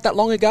 Not that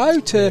long ago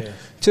to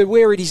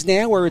where it is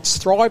now, where it's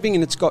thriving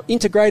and it's got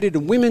integrated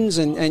and women's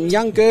and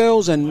young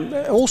girls and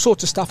all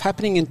sorts of stuff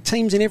happening and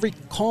teams in every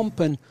comp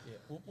and.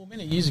 Well,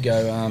 many years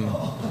ago,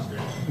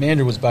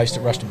 Mandurah was based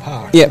at Rushton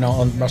Park,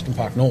 on Rushton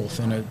Park North,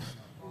 and a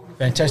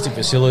fantastic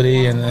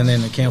facility, and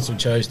then the council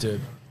chose to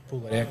pull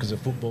that out because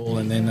of football,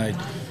 and then they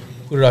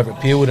put it over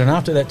at Peelwood, and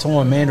after that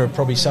time, Mandurah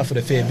probably suffered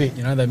a fair bit.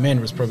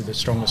 Mandurah was probably the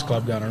strongest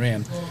club going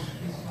around.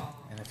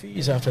 And a few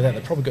years after that, they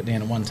probably got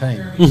down to one team.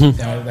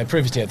 Mm-hmm. They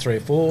previously had 3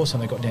 or 4, so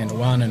they got down to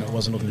one, and it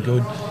wasn't looking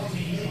good.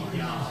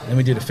 Then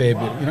we did a fair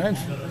bit,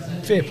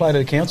 fair play to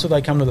the council.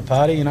 They come to the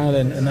party,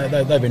 and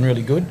they've been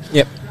really good.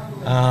 Yep.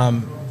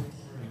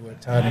 We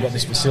worked hard and got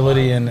this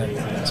facility, and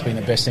it's been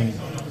the best thing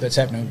that's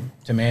happening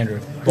to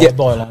Mandurah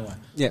by a long way.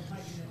 Yep.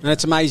 And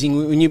it's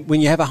amazing when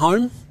you have a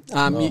home.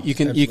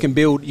 You can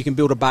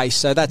build a base.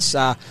 So that's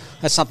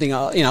something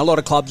a lot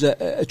of clubs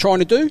are trying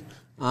to do,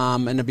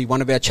 and it'll be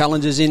one of our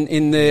challenges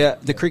in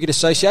the Cricket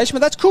Association.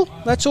 But that's cool.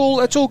 That's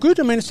all good.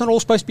 I mean, it's not all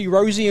supposed to be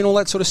rosy and all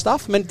that sort of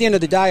stuff. I mean, at the end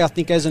of the day, I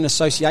think as an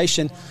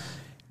association,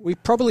 we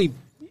probably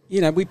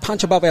we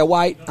punch above our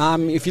weight.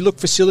 If you look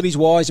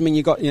facilities-wise, I mean,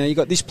 you got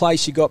this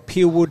place, you got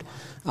Peelwood,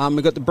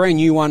 we've got the brand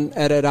new one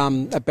at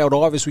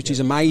Baldivis, which is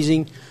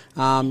amazing.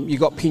 You've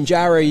got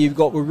Pinjarra, you've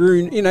got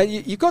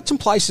Waroon. You've got some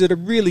places that are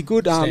really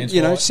good.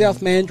 South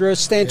Mandurah,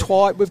 Stan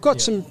Twite. We've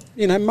got some.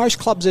 Most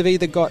clubs have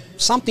either got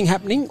something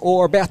happening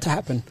or about to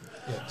happen.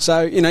 Yeah.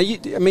 So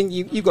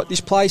you've got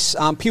this place.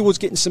 Peelwood's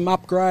getting some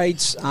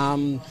upgrades.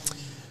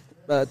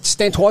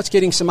 Stan Twite's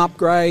getting some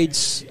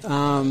upgrades.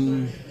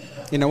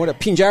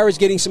 Pinjarra's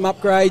getting some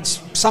upgrades.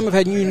 Some have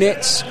had new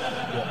nets.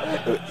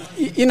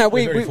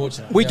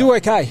 We do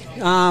okay.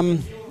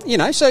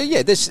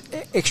 There's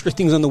extra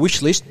things on the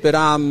wish list, but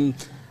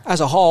as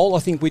a whole, I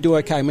think we do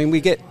okay. I mean,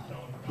 we get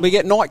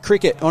night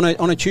cricket on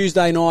a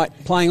Tuesday night,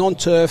 playing on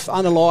turf,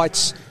 under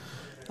lights.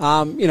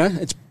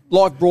 It's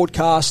live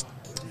broadcast.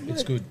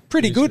 It's good.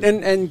 Pretty good,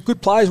 and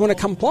good players want to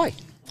come play.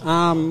 We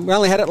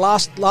only had it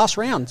last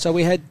round, so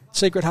we had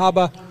Secret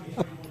Harbour.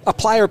 A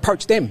player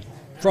approached them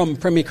from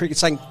Premier Cricket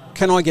saying,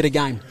 "Can I get a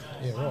game?"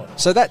 Yeah, right.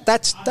 So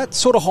that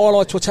sort of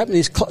highlights what's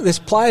happening. There's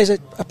players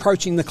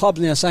approaching the clubs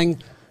now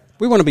saying,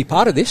 "We want to be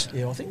part of this."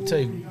 Yeah, I think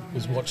Teague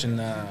was watching.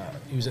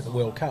 He was at the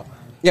World Cup.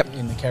 Yep.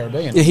 In the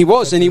Caribbean. Yeah, he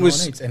was, and he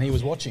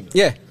was watching.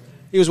 Yeah,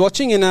 he was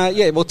watching, and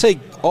Teague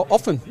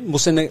often will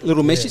send a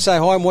little message, say,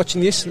 "Hi, I'm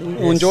watching this, and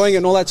enjoying it,"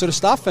 and all that sort of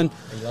stuff, and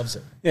he loves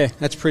it. Yeah,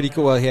 that's pretty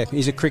cool. Well, yeah,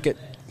 he's a cricket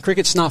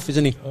snuff,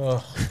 isn't he?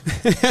 Oh,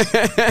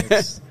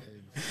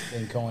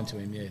 being kind to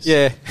him, yes.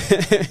 Yeah.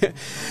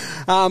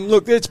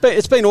 Look,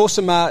 it's been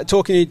awesome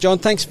talking to you, John.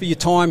 Thanks for your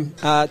time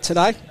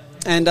today,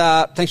 and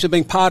thanks for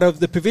being part of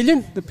the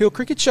Pavilion, the Peel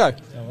Cricket Show.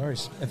 No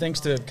worries. And thanks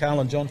to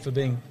Carl and John for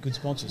being good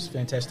sponsors.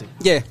 Fantastic.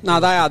 Yeah, no,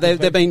 they are.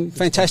 They've been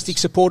fantastic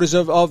supporters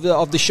of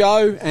the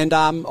show and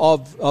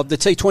of the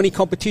T20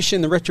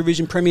 competition, the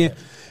RETRAVISION Premier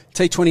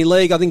T20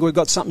 League. I think we've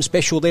got something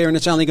special there, and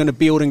it's only going to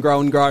build and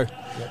grow and grow.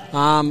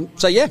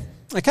 Yep.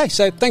 Okay,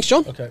 so thanks,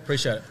 John. Okay,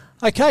 appreciate it.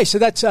 Okay, so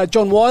that's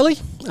John Wyllie,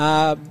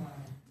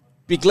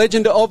 big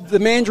legend of the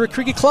Mandurah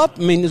Cricket Club.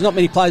 I mean, there's not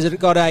many players that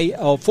have got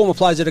former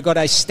players that have got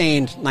a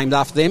stand named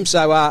after them,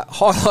 so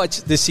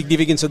highlights the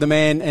significance of the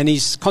man and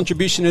his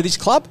contribution to this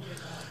club.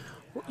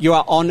 You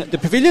are on the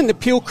Pavilion, the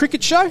Peel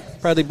Cricket Show,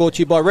 proudly brought to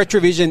you by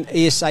RETRAVISION,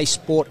 ESA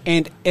Sport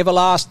and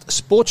EVERLAST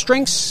Sports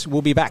Drinks.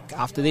 We'll be back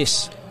after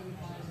this.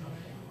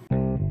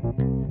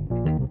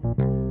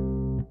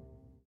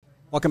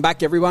 Welcome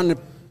back, everyone. The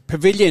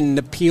Pavilion,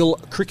 the Peel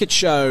Cricket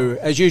Show,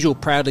 as usual,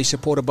 proudly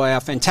supported by our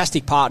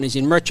fantastic partners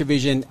in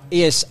RETRAVISION,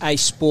 ESA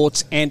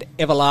Sports and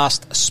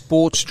EVERLAST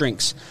Sports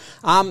Drinks.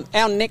 Our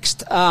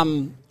next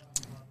panellist,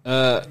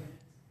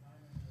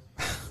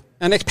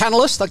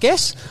 I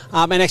guess,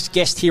 our next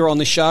guest here on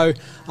the show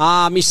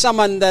is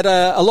someone that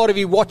a lot of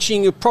you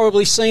watching have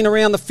probably seen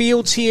around the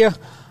fields here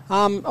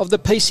of the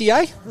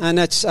PCA, and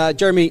that's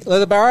Jeremy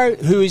Leatherbarrow,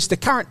 who is the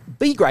current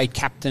B-grade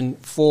captain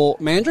for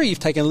Mandurah. You've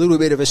taken a little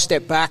bit of a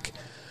step back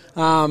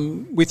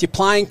with your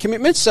playing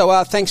commitments,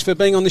 so thanks for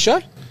being on the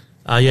show.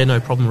 No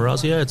problem,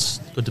 Razia. It's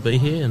good to be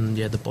here, and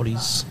the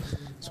body's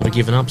sort of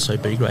given up, so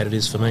B-grade it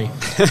is for me.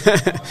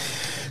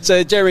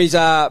 So Jeremy's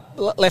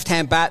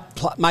left-hand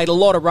bat made a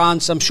lot of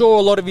runs. I'm sure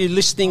a lot of you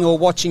listening or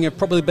watching have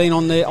probably been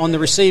on the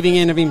receiving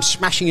end of him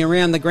smashing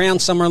around the ground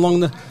somewhere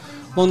along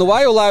the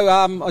way.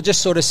 Although I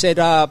just sort of said,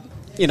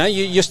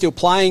 you're still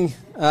playing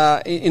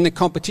in the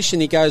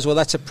competition. He goes, well,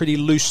 that's a pretty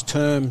loose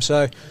term.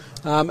 So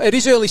it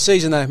is early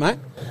season though, mate.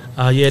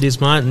 It is,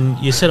 mate. And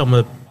you said I'm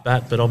a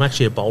bat, but I'm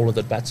actually a bowler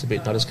that bats a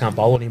bit. I just can't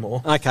bowl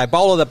anymore. Okay,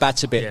 bowler that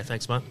bats a bit. Yeah,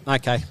 thanks, mate.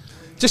 Okay,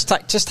 just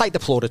take the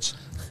plaudits.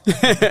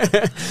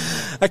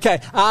 Okay,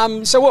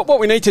 so what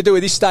we need to do at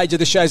this stage of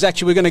the show is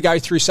actually we're going to go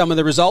through some of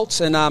the results,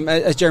 and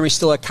as Jeremy's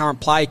still a current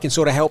player, can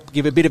sort of help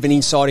give a bit of an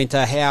insight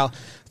into how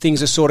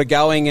things are sort of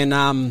going,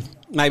 and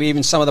maybe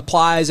even some of the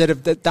players that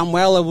have done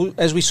well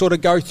as we sort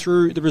of go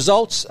through the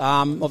results.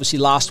 Obviously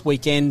last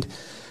weekend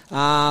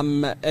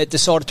it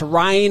decided to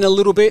rain a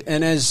little bit,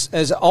 and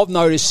as I've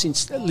noticed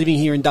since living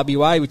here in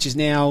WA, which is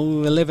now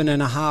 11 and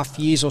a half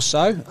years or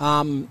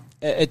so,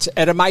 it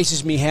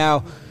amazes me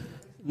how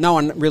no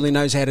one really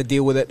knows how to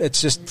deal with it. It's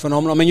just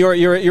phenomenal. I mean, you're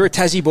a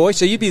Tassie boy,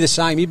 so you'd be the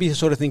same. You'd be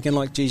sort of thinking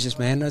like, Jesus,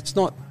 man, it's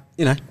not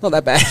not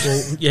that bad.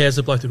 Well, yeah, as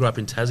a bloke that grew up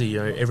in Tassie,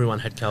 everyone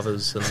had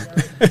covers, and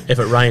if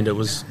it rained, it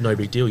was no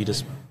big deal. You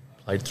just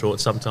played through it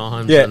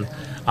sometimes, and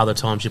other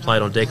times you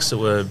played on decks that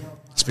were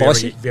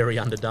spicy, very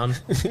underdone.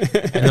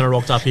 And then I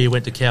rocked up here,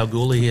 went to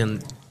Kalgoorlie,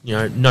 and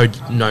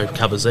no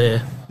covers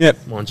there.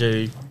 Yep, mind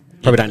you.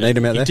 Probably don't need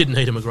them out there. You didn't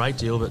need them a great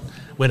deal, but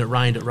when it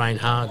rained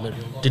hard, and it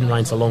didn't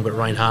rain for long, but it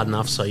rained hard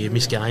enough, so you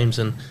missed games,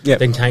 and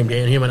then came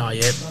down here and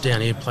went,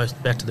 down here, close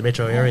back to the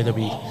metro area, there'll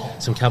be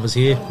some covers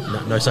here.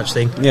 No such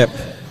thing. Yep.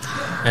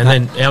 And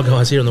then our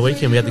guys here on the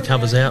weekend, we had the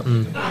covers out,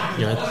 and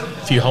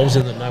a few holes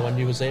in that no one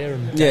knew was there,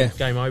 and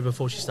game over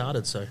before she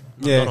started, so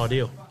not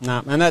ideal.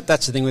 No, and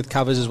that's the thing with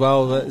covers as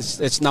well.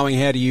 It's knowing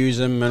how to use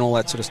them and all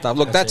that sort of stuff.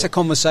 Look, that's a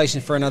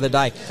conversation for another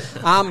day.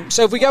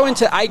 So if we go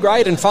into A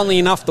grade, and funnily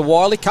enough, the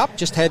Wyllie Cup,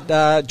 just had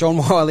John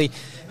Wyllie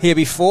here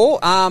before.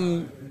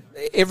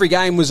 every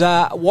game was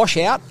a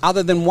washout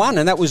other than one,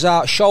 and that was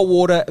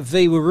Shoalwater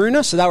v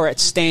Waroona. So they were at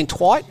Stan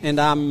Twite, and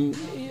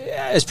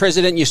as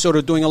president, you're sort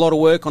of doing a lot of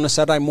work on a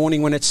Saturday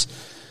morning when it's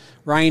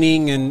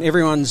raining and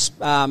everyone's,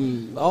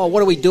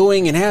 what are we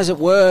doing and how does it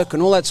work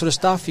and all that sort of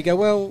stuff. You go,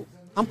 well,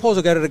 umpires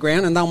will go to the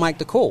ground and they'll make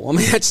the call. I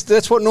mean,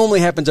 that's what normally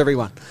happens,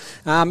 everyone.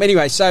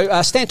 Anyway,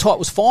 so Stan Twite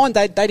was fine.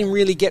 They didn't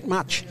really get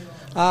much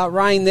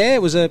rain there.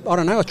 It was a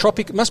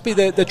tropic. It must be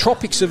the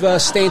tropics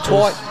of Stan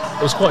Twite.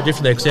 It was quite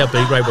different there because our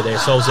B grade were there.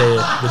 So I was there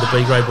with the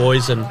B grade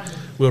boys and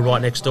we were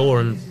right next door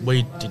and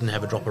we didn't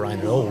have a drop of rain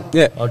at all.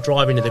 Yeah. I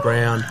drive into the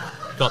ground,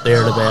 got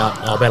there at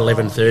about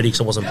 11:30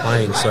 because I wasn't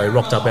playing. So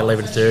rocked up at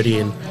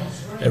 11:30 and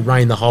it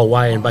rained the whole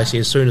way. And basically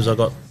as soon as I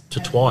got to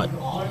Twite,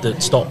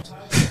 it stopped.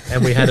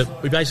 And we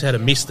basically had a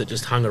mist that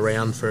just hung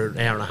around for an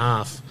hour and a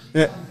half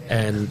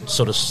and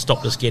sort of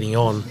stopped us getting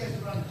on,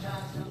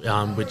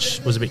 which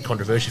was a bit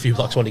controversial if you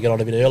blokes wanted to get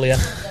on a bit earlier.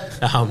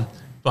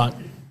 But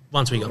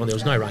once we got on, there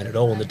was no rain at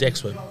all, and the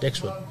decks were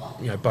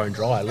bone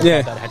dry. It looked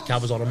like they'd had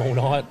covers on them all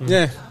night. And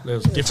it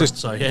was different.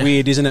 It's just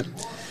weird, isn't it?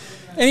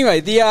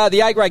 Anyway, the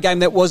A-grade game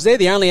that was there,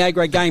 the only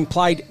A-grade game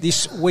played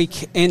this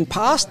weekend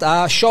past,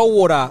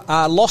 Shoalwater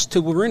lost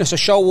to Waroona, so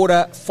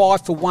Shoalwater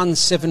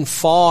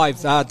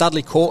 5-for-175.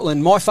 Dudley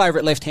Cortland, my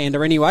favourite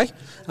left-hander anyway.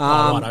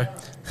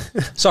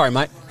 Sorry,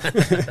 mate.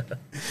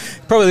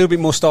 Probably a little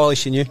bit more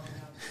stylish than you.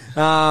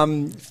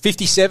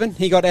 57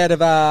 he got out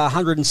of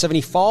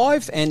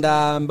 175, and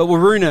but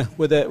Waroona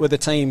were the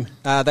team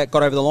that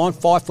got over the line,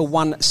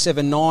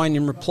 5-for-179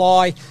 in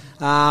reply,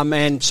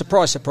 and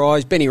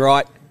surprise, Benny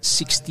Wright,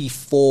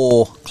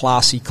 64,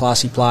 classy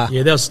player.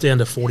 Yeah, that was down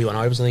to 41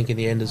 overs, I think, in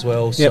the end as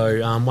well.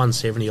 So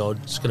 170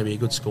 odd, it's going to be a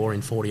good score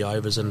in 40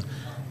 overs, and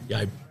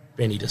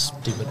Benny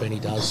just did what Benny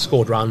does,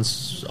 scored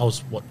runs. I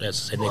was, as I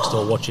said, next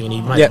door watching, and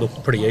he made it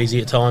look pretty easy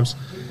at times.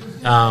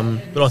 But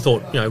I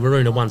thought,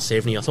 Waroona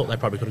 170, I thought they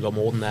probably could have got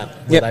more than that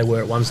where they were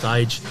at one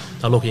stage.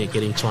 They're looking at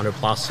getting 200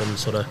 plus and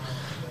sort of,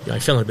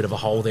 fell in a bit of a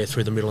hole there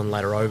through the middle and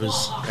later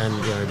overs, and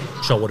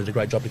Shoalwater did a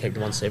great job to keep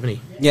to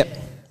 170. Yep.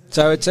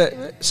 So it's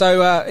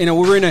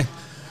Waroona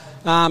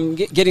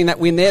getting that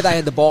win there. They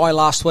had the bye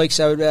last week,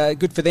 so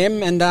good for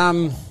them. And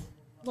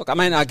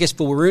I guess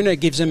for Waroona,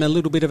 it gives them a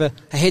little bit of a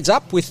heads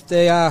up with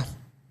the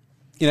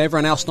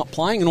everyone else not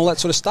playing and all that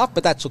sort of stuff.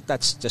 But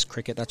that's just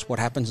cricket. That's what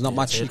happens. Not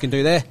much you can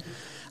do there.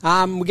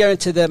 We go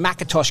into the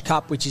Macintosh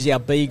Cup, which is our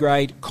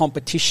B-grade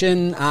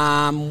competition.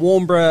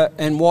 Warnbro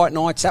and White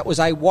Knights, that was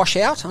a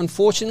washout,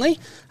 unfortunately.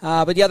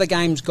 But the other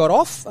games got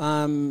off.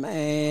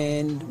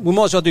 And we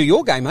might as well do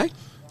your game, eh?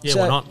 Yeah,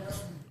 why not?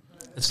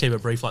 Let's keep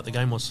it brief like the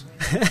game was.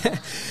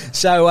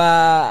 So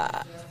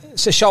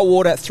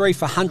Shoalwater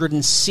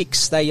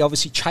 3-for-106. They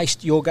obviously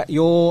chased your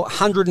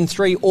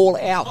 103 all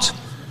out.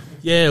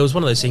 Yeah, it was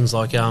one of those things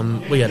like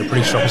we had a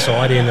pretty strong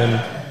side in, and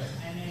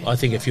I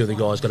think a few of the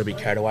guys got a bit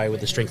carried away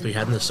with the strength we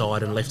had in the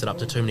side and left it up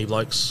to too many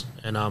blokes,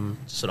 and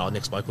said,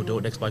 next bloke will do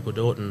it,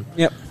 and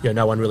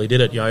no one really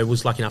did it.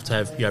 Was lucky enough to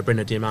have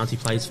Brendan Diamanti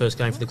play his first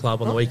game for the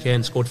club on the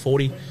weekend, scored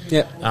 40.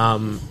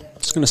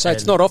 I was going to say,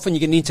 it's not often you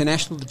get an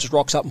international that just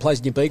rocks up and plays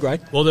in your B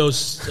grade. Well, there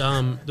was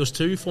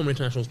two former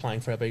internationals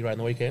playing for our B grade on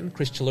the weekend.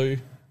 Chris Chalou.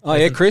 Oh,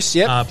 yeah, Chris,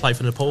 played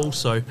for Nepal,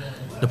 so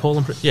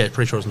Nepal, pretty sure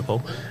it was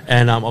Nepal.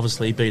 And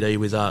obviously BD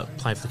with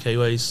playing for the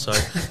Kiwis, so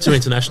two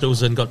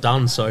internationals and got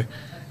done. So,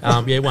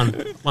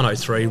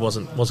 103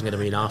 wasn't going to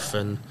be enough.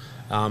 And,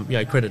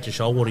 credit to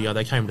Shoalwater,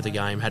 they came to the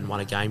game, hadn't won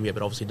a game yet,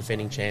 but obviously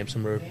defending champs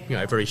and were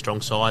a very strong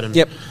side. And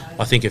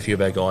I think a few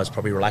of our guys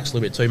probably relaxed a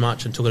little bit too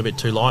much and took it a bit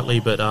too lightly,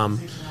 but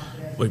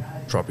we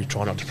probably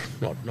try not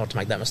to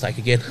make that mistake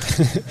again.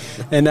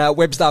 And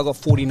Webstar got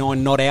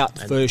 49 not out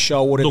for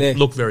Shoalwater there.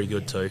 Looked very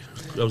good too.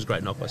 That was a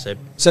great knock by Seb.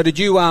 So did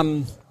you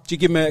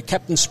give him a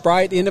captain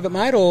spray at the end of it,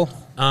 mate, or?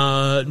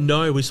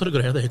 No, we sort of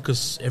got out of there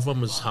because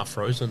everyone was half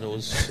frozen. It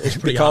was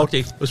pretty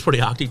Arctic. It was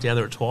pretty Arctic down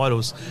there at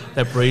Twite.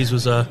 That breeze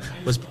was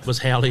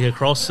howling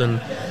across,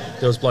 and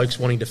there was blokes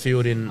wanting to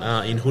field in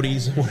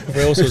hoodies and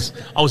whatever else.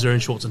 I was wearing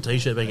shorts and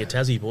t-shirt, being a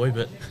Tassie boy,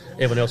 but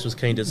everyone else was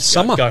keen to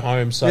go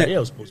home. So it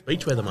was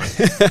beach weather, mate.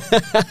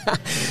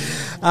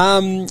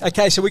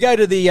 Okay, so we go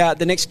to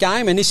the next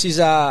game, and this is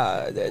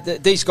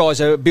these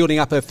guys are building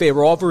up a fair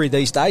rivalry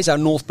these days.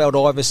 North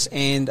Baldivis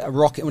and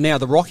now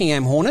the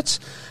Rockingham Hornets,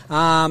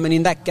 and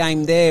in that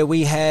game there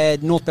we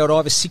had North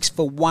Baldivis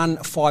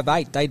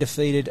 6-for-158. They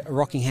defeated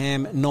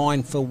Rockingham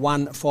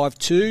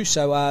 9-for-152.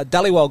 So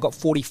Dullywell got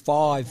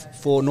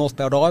 45 for North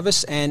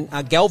Baldivis, and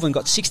Galvin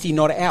got 60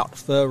 not out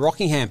for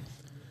Rockingham.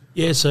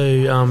 Yeah,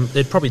 so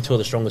they're probably two of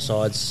the strongest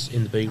sides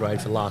in the B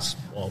grade for the last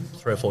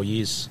 3 or 4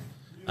 years.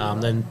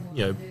 Then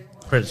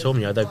credit to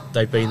them,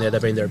 they've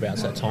been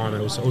thereabouts that time,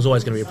 and it was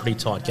always going to be a pretty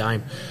tight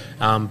game.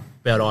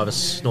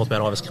 North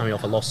Baldivis coming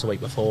off a loss the week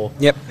before.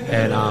 Yep.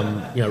 And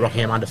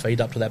Rockingham undefeated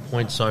up to that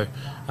point, so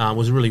it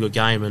was a really good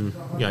game, and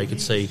you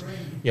could see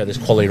there's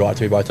quality right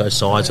through both those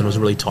sides, and it was a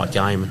really tight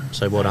game.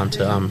 So well done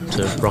to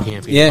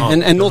Rockingham.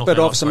 And North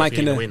Baldivis are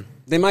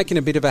making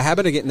a bit of a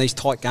habit of getting these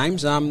tight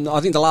games. I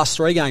think the last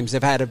 3 games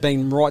they've had have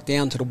been right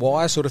down to the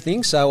wire sort of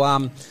thing.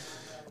 So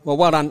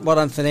well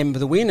done for them for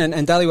the win.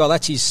 And Daly,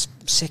 that's his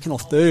second or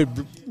third,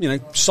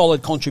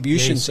 solid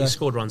contribution. He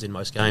scored runs in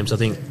most games. I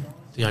think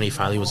the only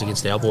failure was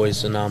against our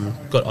boys, and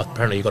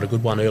apparently he got a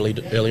good one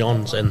early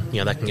on, and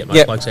that can get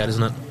most blokes out,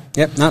 isn't it?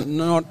 Yep,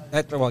 not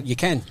that well. You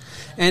can,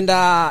 and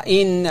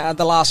in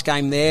the last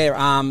game there,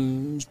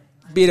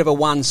 bit of a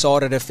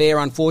one-sided affair,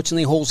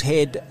 unfortunately. Hall's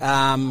Head.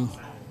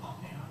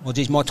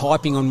 My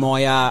typing on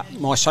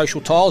my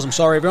social tiles. I'm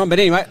sorry, everyone, but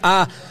anyway,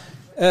 I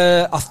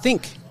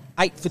think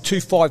 8 for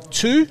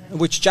 252,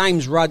 which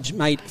James Rudge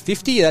made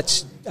 50.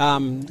 That's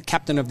the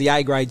captain of the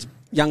A grade's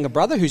younger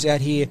brother, who's out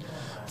here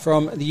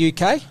from the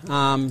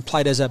UK,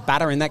 played as a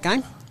batter in that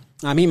game.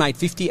 He made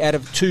 50 out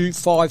of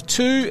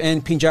 252,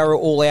 and Pinjarra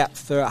all out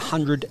for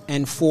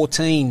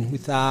 114,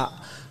 with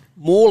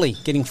Morley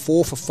getting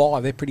 4 for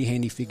 5. They're pretty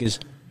handy figures.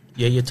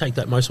 Yeah, you'd take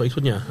that most weeks,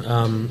 wouldn't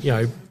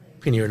you?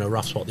 Pinner in a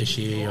rough spot this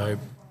year,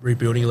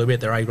 rebuilding a little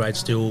bit. Their A grade's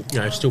still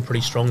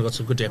pretty strong. They've got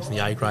some good depth in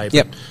the A grade.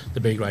 Yep. But the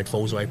B grade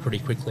falls away pretty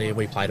quickly. And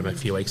we played them a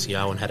few weeks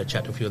ago and had a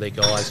chat to a few of their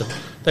guys. And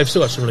they've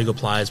still got some really good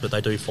players, but they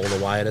do fall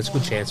away. And it's a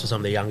good chance for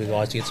some of the younger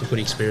guys to get some good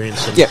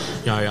experience and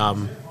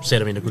set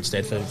them in a good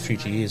stead for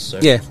future years. So.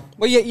 Yeah.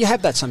 Well, you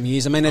have that some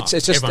years. I mean, it's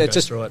just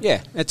it.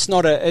 Yeah.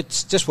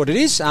 It's just what it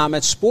is.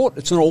 It's sport.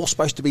 It's not all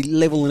supposed to be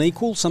level and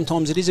equal.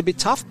 Sometimes it is a bit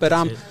tough, but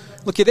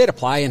look, you're there to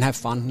play and have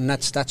fun, and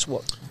that's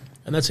what.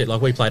 And that's it.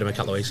 Like, we played them a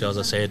couple of weeks ago, as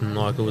I said, and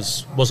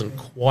it wasn't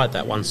quite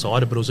that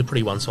one-sided, but it was a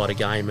pretty one-sided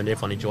game, and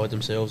everyone enjoyed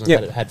themselves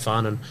and had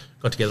fun and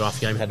got together after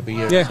the game, had a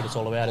beer. That's what it's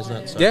all about, isn't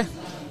it? So. Yeah.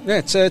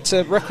 Yeah, it's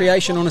a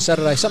recreation on a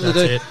Saturday. Something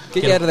to do.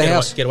 Get you out of the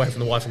house. Get away from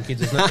the wife and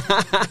kids, isn't it?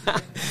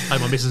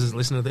 Hope my missus isn't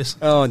listening to this.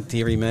 Oh,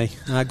 dearie me.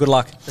 Good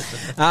luck.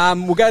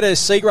 We'll go to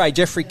C-Grade,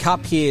 Jeffrey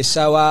Cup here.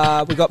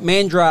 So we've got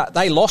Mandurah.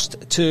 They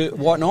lost to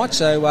White Knights.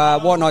 So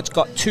White Knights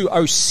got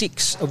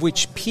 206, of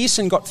which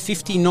Pearson got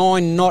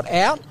 59 not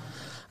out.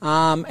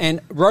 And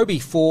Roby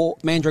for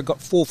Mandurah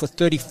got 4 for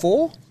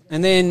 34.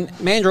 And then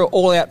Mandurah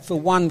all out for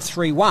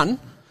 131.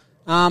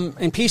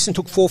 And Pearson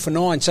took 4 for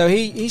 9. So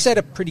he's had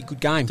a pretty good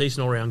game.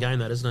 Decent all-round game,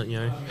 that, isn't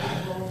it?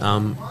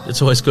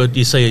 It's always good.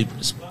 You see,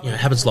 it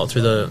happens a lot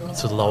through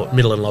the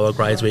middle and lower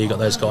grades where you've got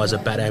those guys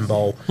that bat and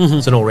bowl. Mm-hmm.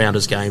 It's an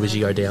all-rounders game as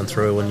you go down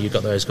through, and you've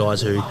got those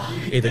guys who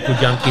either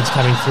good young kids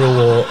coming through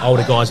or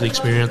older guys with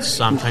experience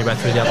coming back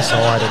through the other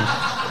side.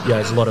 And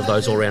there's a lot of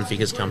those all-round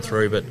figures come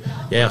through. But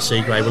our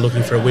C grade, we're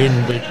looking for a win.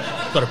 We've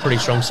got a pretty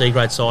strong C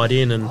grade side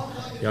in, and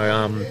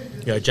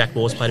Jack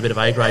Moores played a bit of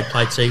A grade,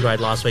 played C grade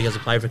last week as a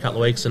player for a couple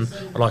of weeks, and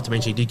I'd like to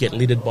mention he did get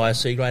lidded by a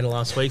C grader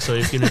last week, so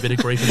he's given a bit of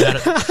grief about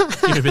it.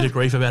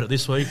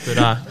 This week.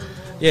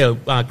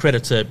 But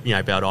credit to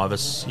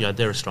Baldivis.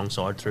 They're a strong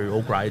side through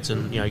all grades,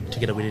 and to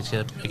get a win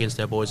against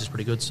our boys is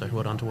pretty good. So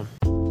well done to them.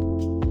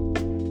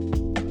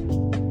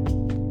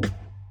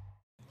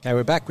 Okay,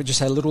 we're back. We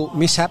just had a little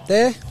mishap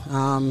there.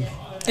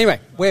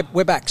 Anyway,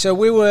 we're back. So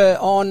we were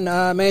on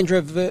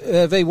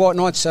Mandurah v White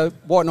Knights. So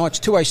White Knights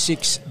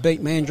 206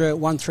 beat Mandurah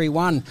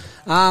 131.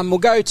 We'll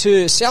go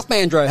to South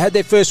Mandurah. Had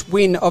their first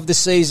win of the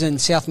season.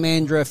 South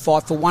Mandurah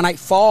 5 for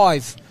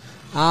 185.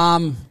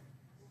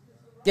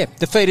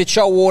 Defeated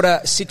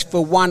Shoalwater 6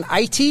 for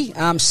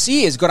 180.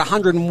 Sears got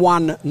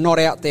 101 not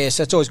out there.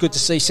 So it's always good to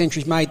see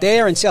centuries made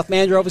there. And South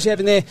Mandurah obviously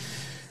having their...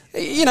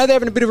 they're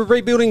having a bit of a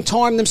rebuilding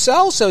time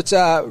themselves, so it's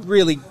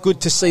really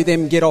good to see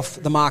them get off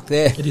the mark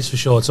there. It is for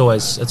sure. It's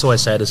always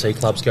sad to see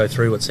clubs go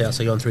through what Souths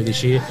have gone through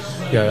this year.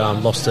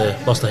 Lost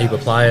a heap of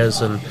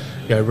players, and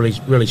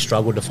really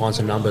struggled to find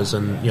some numbers,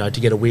 and to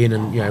get a win,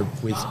 and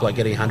with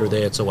getting 100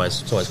 there, it's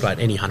always great.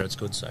 Any 100's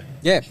good. So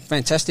yeah,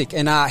 fantastic.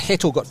 And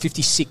Hettle got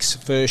 56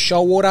 for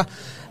Shoalwater.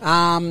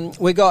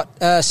 We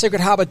got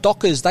Secret Harbour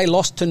Dockers. They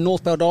lost to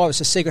North Baldivis.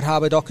 So Secret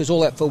Harbour Dockers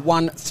all out for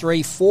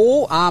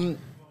 134.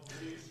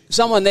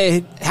 Someone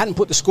there hadn't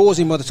put the scores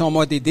in by the time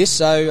I did this,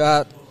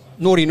 so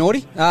naughty.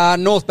 North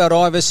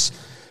Baldivis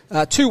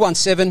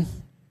 217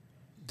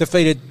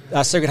 defeated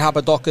Secret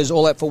Harbour Dockers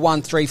all out for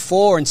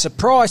 134, and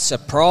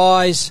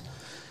surprise,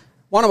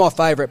 one of my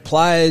favourite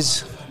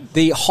players,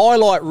 the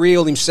highlight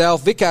reel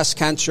himself, Vikas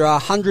Kantra,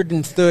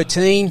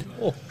 113.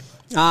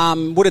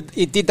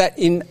 It did that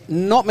in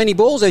not many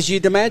balls, as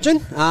you'd imagine.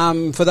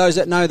 For those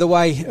that know the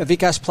way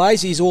Vikas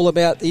plays, he's all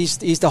about he's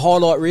the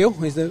highlight reel.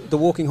 He's the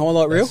walking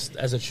highlight reel,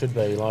 as it should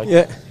be.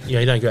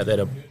 You don't go out there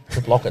to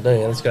block it, do you?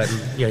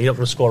 You're not going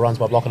to score runs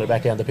by blocking it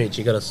back down the pitch.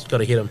 You got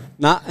to hit him.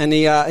 Nah, and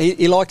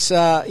he likes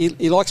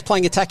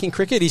playing attacking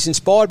cricket. He's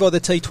inspired by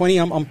the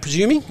T20, I'm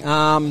presuming.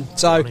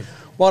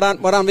 Well done,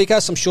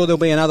 Vikas. I'm sure there'll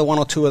be another one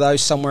or two of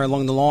those somewhere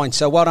along the line.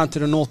 So well done to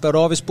the North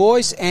Baldivis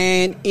boys.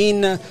 And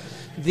in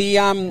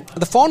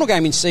the final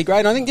game in C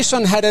grade, I think this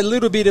one had a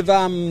little bit of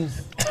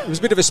it was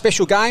a bit of a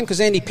special game because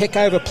Andy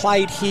Peckover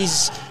played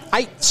his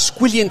 8th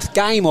squillionth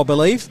game, I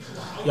believe.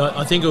 Yeah,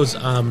 I think it was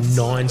 9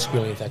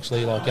 squillionth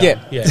actually.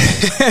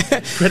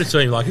 Credit to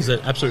him, he's an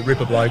absolute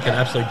ripper bloke, an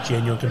absolute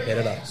genuine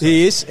competitor. So.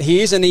 He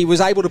is, and he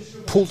was able to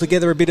pull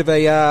together a bit of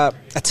a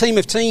team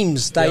of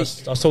teams. I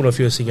was talking to a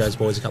few of Singo's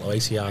boys a couple of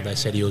weeks ago, and they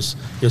said he was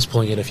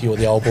pulling in a few of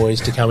the old boys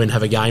to come in and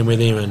have a game with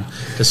him and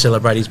to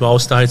celebrate his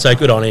milestone. So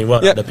good on him.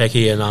 Well done to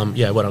Pecky, and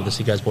well done to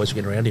Singo's boys for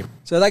getting around him.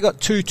 So they got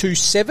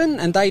 2-2-7,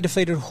 and they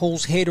defeated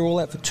Hall's Head all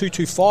out for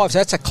 2-2-5. So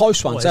that's a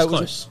close one.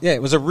 So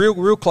it was a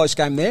real close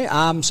game there.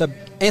 So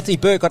Anthony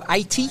Burke got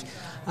 80.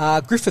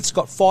 Griffiths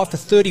got 5 for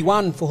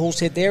 31 for Hall's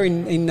Head there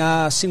in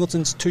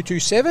Singleton's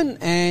 2-2-7,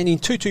 and in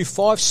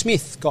 2-2-5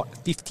 Smith got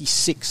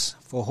 56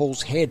 for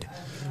Hall's Head.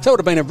 So it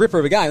would have been a ripper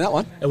of a game, that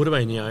one. It would have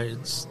been.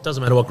 It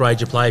doesn't matter what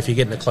grade you play. If you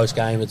get in a close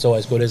game, it's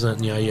always good,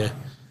 isn't it? You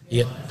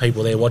get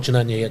people there watching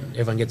it, and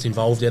everyone gets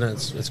involved in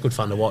it. It's good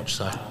fun to watch.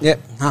 So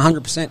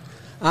 100%.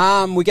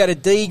 We go to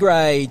D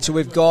grade, so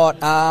we've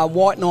got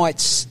White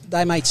Knights.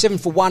 They made 7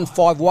 for 1,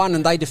 5-1,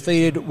 and they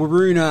defeated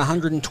Waroona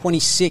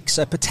 126.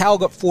 So Patel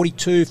got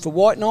 42 for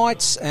White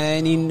Knights,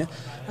 and in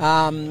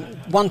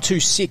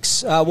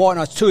 1-2-6 White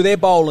Knights, two of their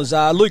bowlers,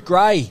 Luke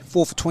Gray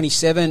 4 for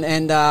 27,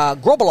 and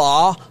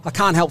Grobbelaar, I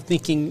can't help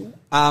thinking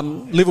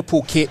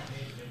Liverpool kit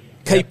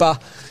keeper.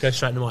 Go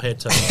straight into my head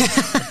too.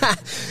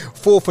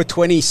 4 for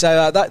 20.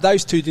 So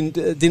those two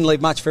didn't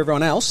leave much for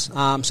everyone else.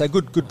 So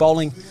good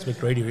bowling. It's a bit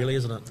greedy, really,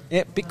 isn't it?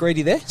 Yeah, a bit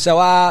greedy there. So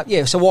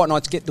so White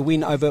Knights get the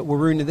win over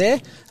Waroona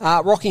there.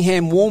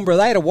 Rockingham Warnbro,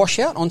 they had a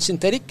washout on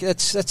synthetic.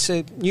 That's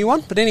a new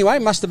one. But anyway,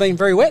 must have been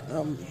very wet.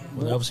 Well,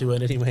 they obviously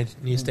weren't anywhere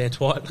near Stan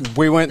White.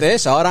 We weren't there,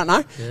 so I don't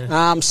know.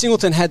 Yeah.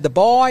 Singleton had the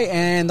bye,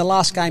 and the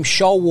last game,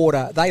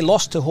 Shoalwater, they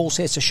lost to Hall's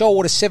Head. So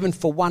Shoalwater 7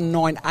 for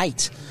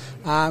 198.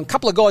 A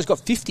couple of guys got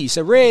 50,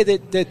 so rare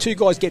that the two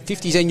guys get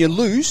 50s and you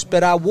lose,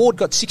 but Ward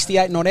got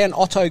 68 not out, and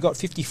Otto got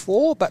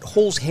 54, but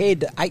Hall's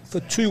Head 8 for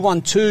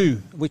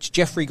 212, which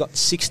Jeffrey got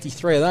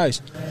 63 of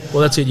those.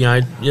 Well, that's it,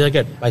 they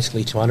get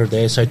basically 200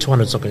 there, so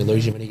 200's not going to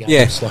lose you many games.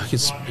 Yeah.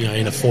 It's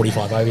in a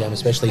 45 over game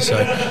especially,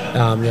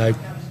 so,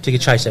 to get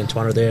chase down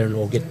 200 there and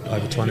or get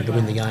over 200 to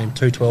win the game,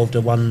 212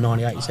 to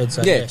 198 you said.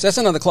 So, so that's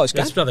another close game.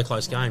 That's another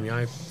close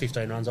game,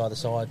 15 runs either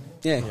side.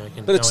 Yeah,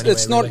 but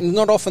it's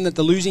not often that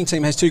the losing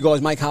team has two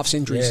guys make half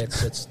centuries.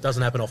 Yeah, it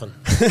doesn't happen often.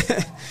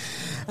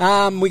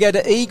 We go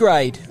to E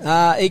grade.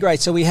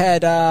 So we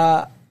had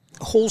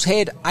Hall's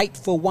Head 8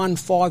 for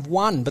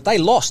 151, but they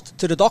lost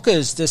to the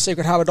Dockers, the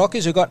Secret Harbour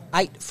Dockers, who got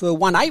 8 for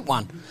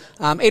 181.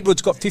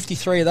 Edwards got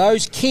 53 of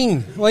those.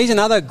 King, well, he's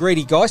another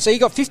greedy guy, so he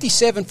got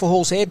 57 for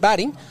Hall's Head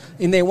batting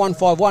in their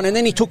 151, and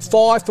then he took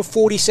 5 for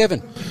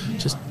 47.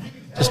 Just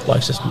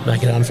blokes just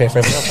make it unfair for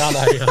everyone else, can't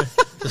they?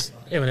 Just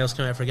everyone else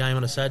come out for a game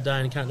on a sad day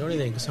and can't do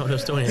anything because someone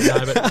else doing it.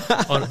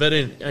 But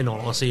in all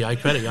honesty,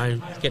 credit,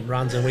 getting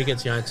runs and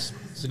wickets, it's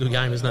a good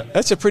game, isn't it?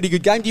 That's a pretty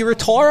good game. Do you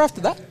retire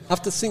after that?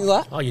 After things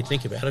like that? Oh, you'd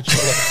think about it.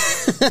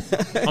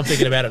 I'm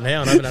thinking about it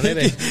now and I haven't done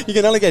anything. You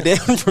can only go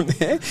down from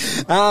there.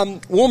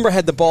 Warnbro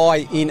had the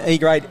bye in E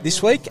grade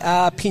this week.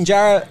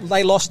 Pinjarra,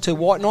 they lost to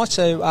White Knights,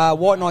 so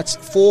White Knights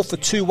 4 for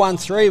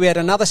 213. We had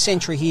another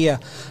century here.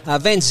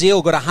 Van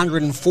Zeel got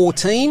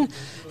 114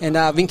 and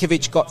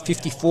Vinkovic got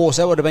 54,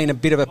 so that would have been a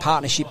bit of a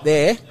partnership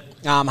there.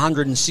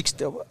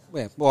 160.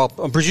 Well,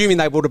 I'm presuming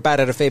they would have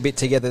batted a fair bit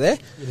together there.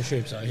 You'd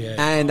assume so, yeah.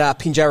 And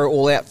Pinjarra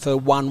all out for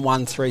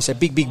 113. So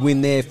big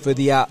win there for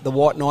the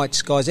White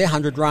Knights guys there,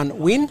 100-run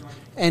win.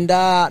 And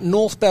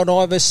North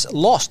Baldivis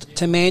lost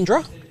to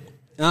Mandurah.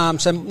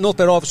 So North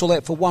Baldivis all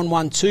out for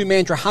 112.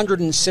 Mandurah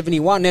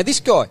 171. Now this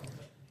guy,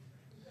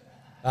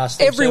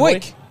 every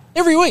week.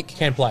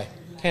 Can play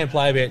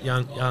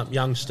about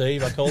young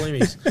Steve, I call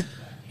him.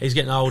 He's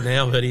getting old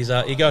now, but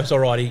he goes all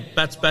right. He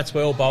bats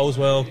well, bowls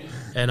well.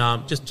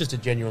 And just a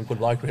genuine good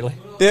bloke, really.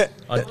 Yeah.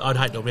 I'd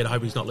hate to admit, I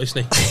hope he's not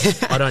listening.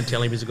 I don't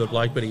tell him he's a good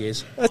bloke, but he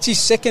is. That's his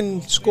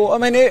second score. I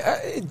mean,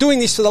 doing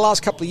this for the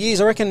last couple of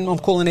years, I reckon I'm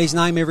calling his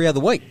name every other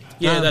week.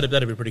 Yeah, that'd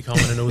be pretty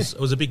common. And it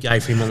was a big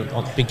game for him on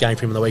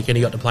the weekend.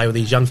 He got to play with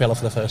his young fella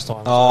for the first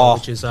time,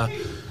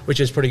 which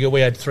is pretty good.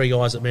 We had 3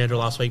 guys at Mandurah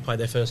last week play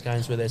their first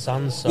games with their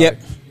sons, so,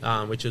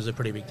 which was a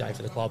pretty big day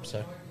for the club.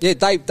 So yeah,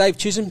 Dave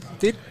Chisholm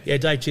did. Yeah,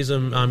 Dave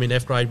Chisholm in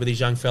F grade with his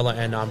young fella,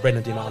 and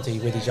Brendan Diamante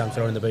with his young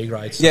fella in the B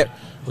grade. So it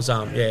was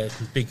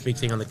big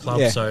thing on the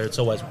club. So it's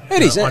always I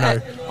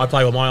know I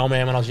play with my old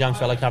man when I was a young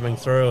fella coming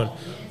through, and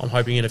I'm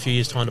hoping in a few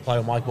years' time to play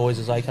with my boys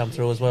as they come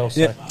through as well.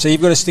 So, so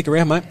you've got to stick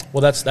around, mate.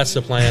 Well, that's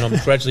the plan. I'm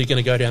gradually going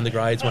to go down the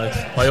grades.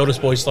 My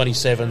oldest boy's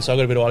 27, so I've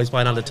got a bit of while. He's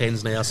playing under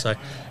 10s now, so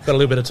got a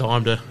little bit of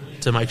time to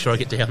make sure I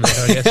get down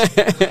there, I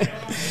guess.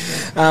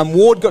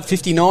 Ward got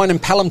 59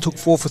 and Pelham took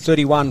 4 for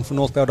 31 for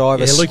North Baldivis.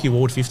 Yeah, Lukey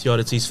Ward 50 odd.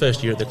 It's his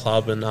first year at the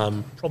club, and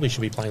probably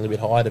should be playing a little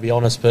bit higher, to be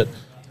honest, but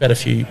had a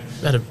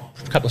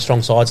couple of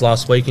strong sides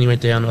last week, and he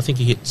went down. I think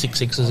he hit 6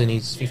 sixes in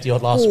his 50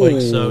 odd last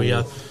week, so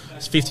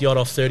it's 50 odd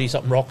off 30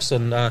 something rocks,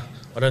 and I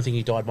don't think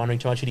he died wondering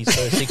too much. Hit his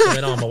first 6 and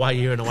went, I'm away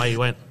here, and away he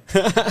went.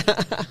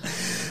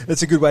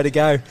 That's a good way to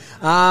go.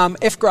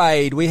 F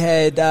grade, we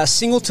had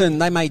Singleton.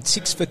 They made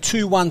 6 for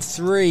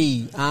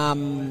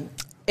 213.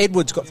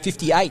 Edwards got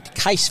 58,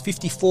 Case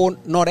 54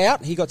 not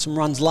out. He got some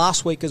runs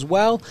last week as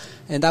well,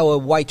 and they were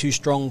way too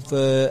strong for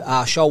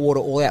Shoalwater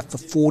all out for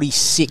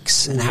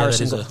 46, and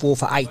Harrison got 4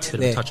 for 8 bit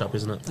there. of a touch-up,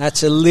 isn't it?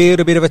 That's a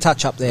little bit of a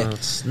touch-up there.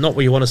 It's not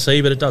what you want to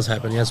see, but it does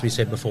happen, as we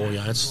said before.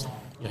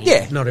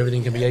 Not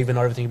everything can be even,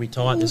 not everything can be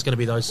tight. There's going to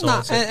be those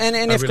sides and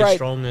that are F really grade,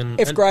 strong.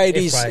 And F grade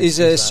is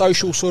a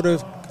social sort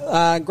of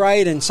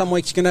grade, and some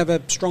weeks you're going to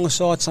have a stronger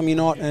side, some you're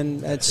not,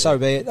 and it's so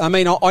be it. I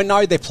mean, I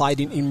know they're played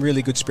in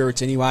really good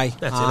spirits anyway.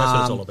 That's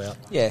what it's all about.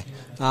 Yeah.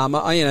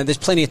 There's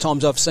plenty of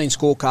times I've seen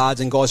scorecards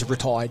and guys have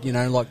retired,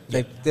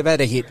 they've had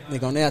a hit. They're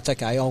gone, it's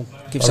okay, I'll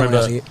give someone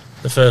else a hit.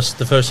 The first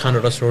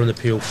 100 I saw in the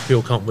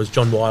Peel comp was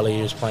John Wyllie.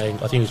 He was playing, I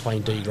think he was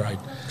playing D grade,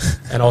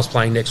 and I was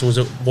playing next. It was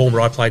at Warmer.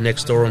 I played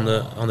next door on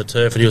the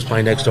turf, and he was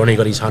playing next door, and he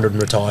got his 100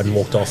 and retired and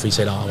walked off. He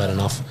said, I've had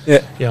enough.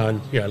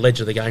 Yeah. Ledge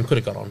of the game, could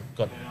have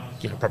got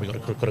probably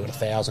could have got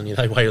 1,000.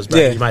 The way he was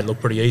breaking, he made it look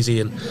pretty easy,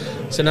 and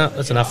said, no,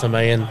 that's enough for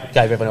me, and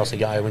gave everyone else a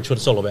go, which is what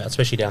it's all about,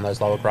 especially down those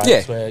lower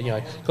grades where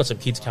got some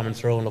kids coming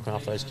through and looking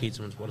after those kids,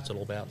 and what it's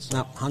all about. So.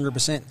 No,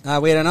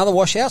 100%. We had another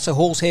washout. So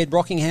Halls Head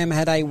Rockingham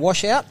had a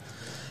washout.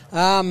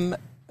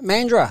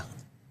 Mandurah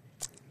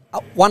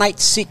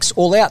 186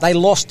 all out. They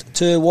lost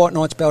to White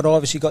Knights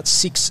Baldivis. You got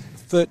 6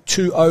 for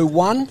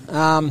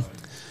 201.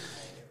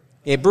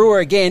 Brewer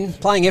again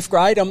playing F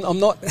grade. I'm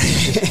not.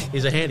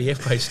 He's a handy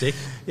F grade stick.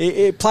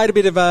 He played a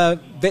bit of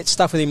vet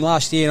stuff with him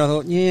last year, and I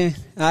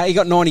thought, he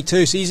got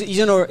 92. So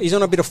he's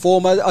on a bit of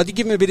form. I did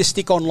give him a bit of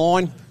stick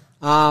online,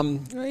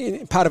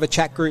 part of a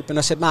chat group, and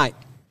I said, mate,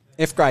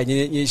 F grade,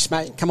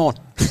 come on.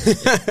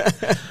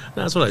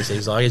 That's what it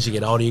seems like. As you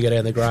get older, you go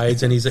down the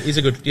grades, and he's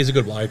a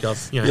good bloke.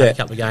 I've had a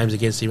couple of games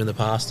against him in the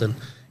past, and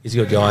he's a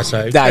good guy.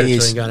 So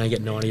credit to him going and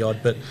get 90 odd.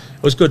 But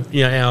it was good.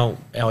 Our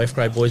F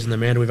grade boys in the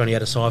Mandurah, we've only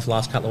had a side for the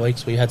last couple of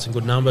weeks. We had some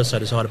good numbers, so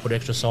decided to put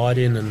extra side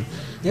in, and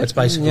it's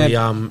basically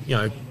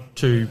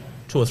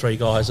two or three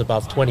guys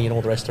above 20, and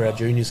all the rest are our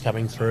juniors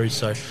coming through.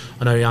 So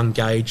I know young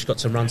Gage got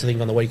some runs, I think,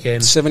 on the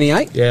weekend.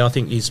 78? Yeah, I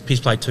think he's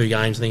played 2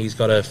 games. I think he's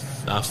got a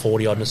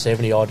 40-odd and a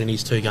 70-odd in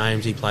his 2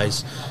 games. He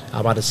plays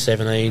under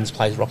 17s,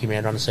 plays Rocky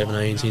Mandurah under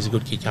 17s. He's a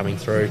good kid coming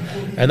through.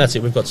 And that's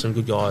it. We've got some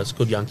good guys,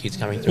 good young kids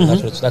coming through.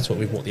 Mm-hmm. That's what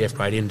we've brought the F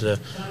grade in to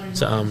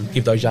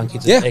give those young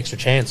kids an extra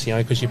chance,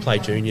 because you play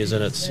juniors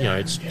and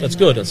it's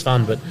good, it's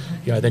fun, but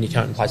then you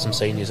come and play some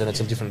seniors and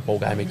it's a different ball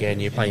game again.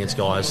 You play against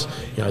guys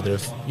that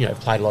have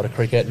played a lot of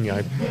cricket,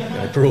 and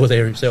Brewer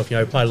there himself,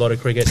 played a lot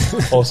of cricket.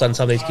 All of a sudden,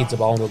 some of these kids are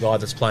bowling to a guy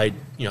that's played,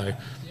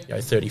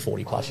 30,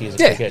 40 plus years of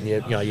cricket, and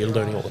you're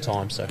learning all the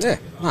time. So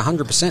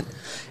 100%.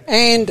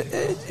 And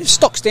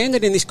stock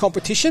standard in this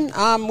competition,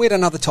 we had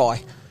another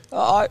tie.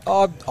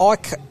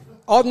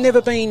 I've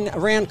never been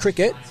around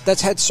cricket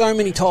that's had so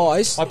many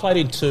ties. I played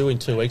in 2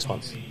 weeks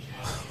once.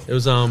 It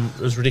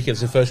was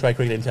ridiculous. In first grade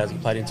cricket in Tassie,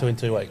 played in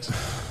 2 weeks.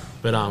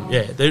 But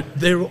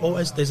there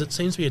always it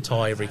seems to be a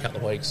tie every couple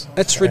of weeks.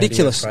 That's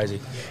ridiculous. Crazy.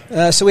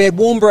 So we had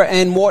Warnborough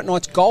and White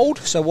Knights Gold.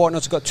 So White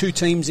Knights got 2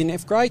 teams in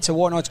F grade. So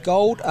White Knights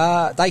Gold,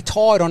 they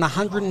tied on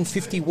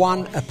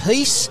 151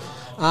 apiece.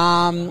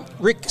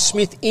 Rick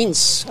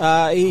Smith-Ince,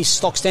 his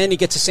stock standard,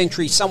 gets a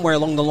century somewhere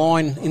along the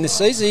line in the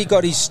season. He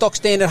got his stock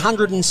standard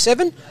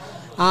 107.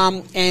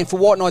 And for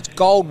White Knights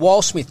Gold,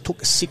 Wildsmith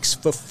took 6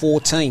 for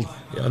 14.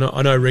 Yeah,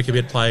 I know Rick a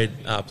bit played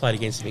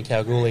against him in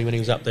Kalgoorlie when he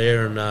was up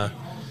there, and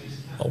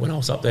when I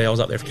was up there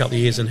for a couple of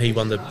years, and he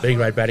won the B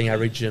grade batting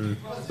average and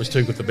was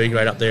too good for B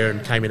grade up there,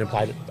 and came in and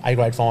played A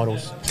grade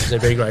finals. Their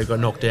B grade got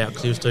knocked out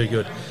because he was too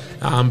good.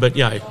 But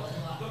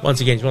once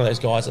again, he's one of those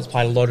guys that's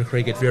played a lot of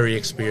cricket, very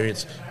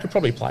experienced. Could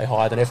probably play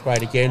higher than F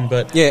grade again,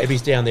 but if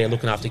he's down there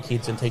looking after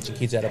kids and teaching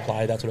kids how to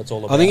play, that's what it's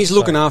all about. I think he's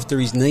looking after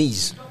his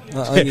knees.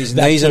 I think his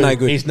knees are no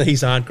good. His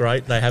knees aren't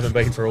great. They haven't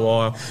been for a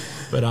while.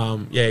 But,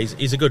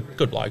 he's a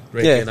good bloke,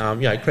 Rick. Yeah.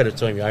 And, credit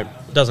to him.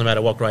 It doesn't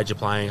matter what grade you're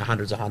playing,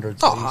 100's 100.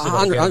 Oh,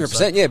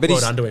 100%, yeah. But well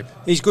done to him.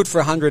 He's good for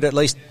 100 at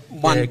least.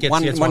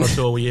 Gets one or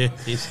two a year.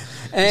 He's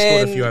scored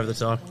a few over the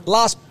time.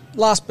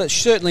 Last but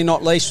certainly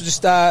not least,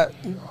 just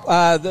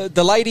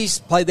the ladies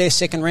played their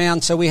second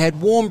round. So we had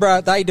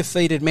Warnborough. They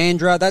defeated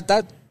Mandurah.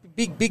 That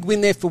big win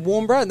there for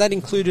Warnborough. That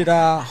included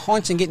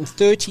Heinsohn getting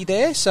 30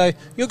 there. So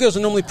your girls are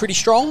normally pretty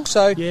strong.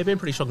 So been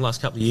pretty strong the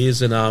last couple of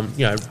years, and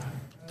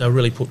they're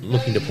really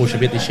looking to push a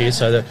bit this year.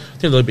 So they're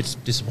a little bit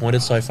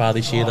disappointed so far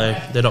this year.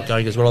 They're not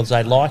going as well as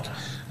they'd like.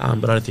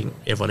 But I don't think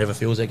everyone ever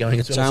feels they're going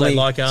as well as they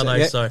like, are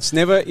they? So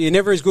you're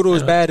never as good or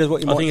as bad as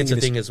what you might think. I think it's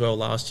a thing as well.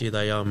 Last year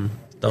they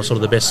were sort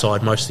of the best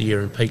side most of the year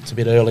and peaked a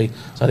bit early.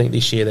 So I think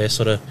this year they're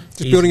sort of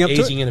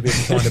easing in a bit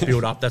and trying to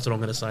build up. That's what I'm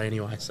going to say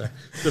anyway. So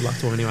good luck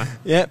to them anyway.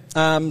 Yeah.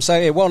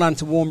 Well done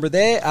to Warnborough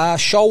there.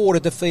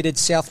 Shoalwater defeated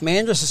South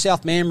Mandurah. So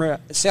South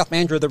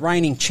Mandurah, the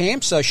reigning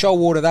champs. So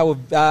Shoalwater,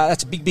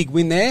 that's a big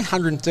win there.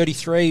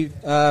 133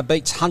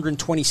 beats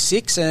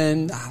 126,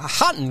 and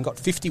Hutton got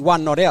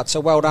 51 not out. So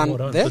well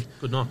done there.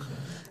 Good knock.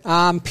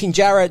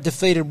 Pinjarra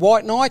defeated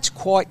White Knights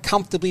quite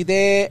comfortably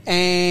there,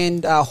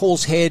 and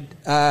Halls Head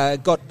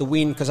got the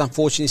win because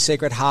unfortunately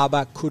Secret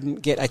Harbour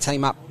couldn't get a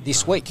team up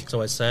this week. It's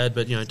always sad,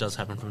 but it does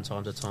happen from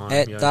time to time.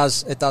 It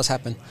does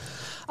happen.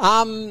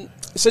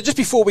 So just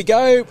before we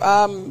go,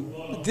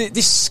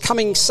 this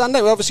coming Sunday,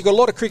 we've obviously got a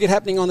lot of cricket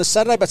happening on the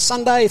Saturday, but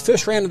Sunday,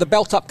 first round of the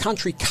Belt Up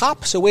Country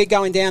Cup. So we're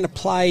going down to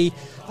play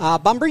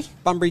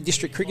Bunbury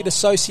District Cricket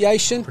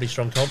Association. Pretty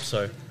strong top,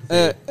 so...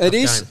 it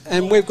is, game.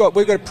 And we've got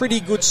a pretty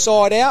good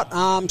side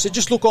out. So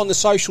just look on the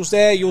socials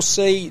there. You'll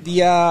see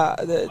the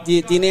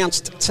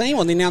announced team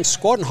on the announced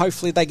squad, and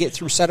hopefully they get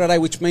through Saturday,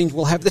 which means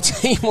we'll have the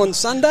team on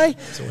Sunday.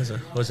 It's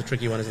always a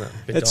tricky one, isn't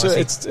it?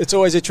 It's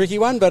always a tricky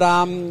one, but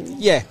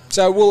yeah.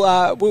 So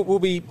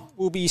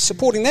we'll be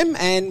supporting them,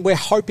 and we're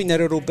hoping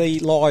that it'll be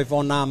live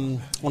on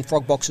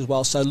Frogbox as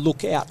well. So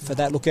look out for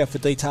that. Look out for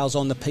details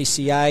on the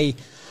PCA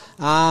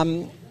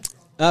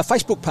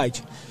Facebook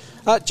page.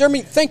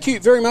 Jeremy, thank you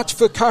very much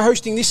for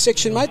co-hosting this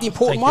section, mate. The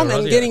important one,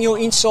 and getting your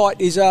insight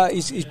is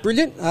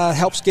brilliant.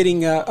 Helps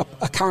getting a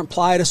current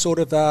player to sort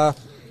of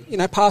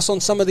pass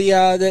on some of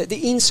the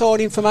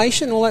inside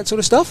information, all that sort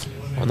of stuff.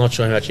 I'm not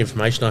sure how much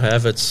information I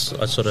have. I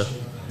sort of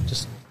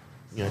just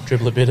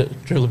dribble a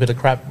bit of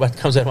crap that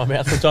comes out of my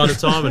mouth from time to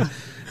time, and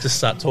just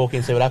start talking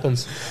and see what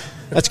happens.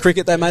 That's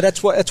cricket, though, mate.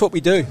 That's what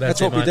we do.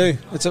 That's what we do.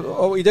 That's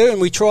what we do, and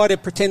we try to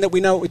pretend that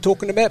we know what we're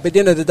talking about. But at the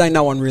end of the day,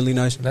 no one really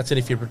knows. That's it.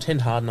 If you pretend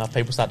hard enough,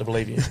 people start to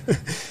believe you.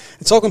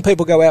 It's like when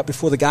people go out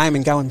before the game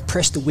and go and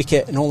press the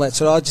wicket and all that.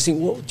 So I just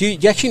think, well, do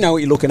you actually know what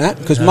you're looking at?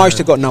 Because most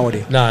have got no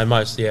idea. No,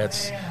 most. Yeah,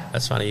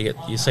 that's funny.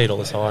 You see it all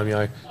the time.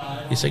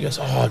 You see guys,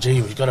 oh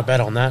gee, we've got to bat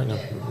on that.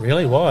 And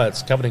really? Why?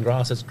 It's covered in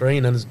grass. It's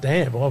green and it's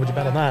damp. Why would you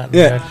bat on that?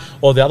 Yeah.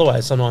 Or the other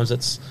way. Sometimes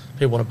it's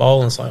people want to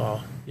bowl and it's like,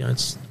 oh,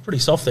 it's pretty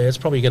soft there. It's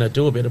probably going to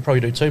do a bit. It'll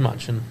probably do too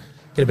much and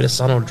get a bit of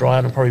sun or dry,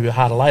 and it'll probably be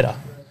harder later.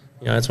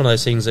 It's one of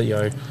those things that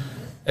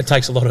it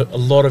takes a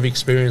lot of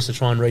experience to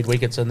try and read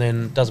wickets, and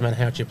then it doesn't matter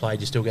how much you played,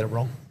 you still get it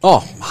wrong.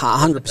 Oh,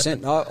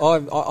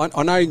 100%.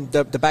 I know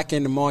the back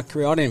end of my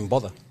career, I didn't even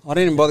bother.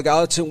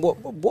 Go,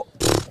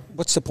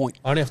 what's the point?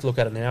 I only have to look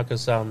at it now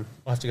because I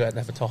have to go out and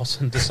have a toss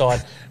and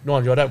decide.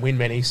 Mind you, I don't win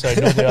many, so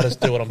normally I just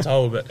do what I'm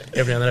told, but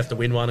every now and then I have to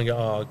win one and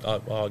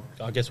go,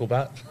 I guess we'll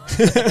bat.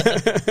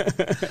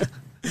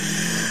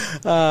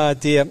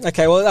 Dear.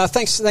 Okay, well,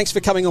 thanks for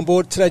coming on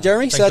board today,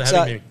 Jeremy. Thanks for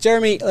having me.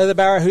 Jeremy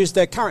Leatherbarrow, who's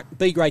the current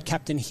B-grade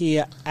captain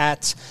here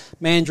at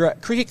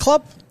Mandurah Cricket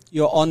Club.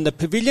 You're on the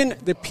Pavilion,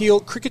 the Peel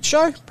Cricket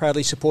Show,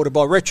 proudly supported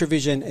by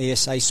RETRAVISION,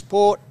 ESA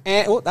Sport,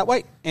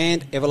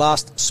 and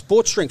EVERLAST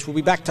SPORTS DRINKS. We'll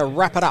be back to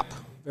wrap it up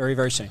very,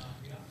 very soon.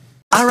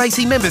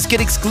 RAC members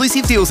get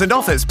exclusive deals and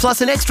offers,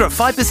 plus an extra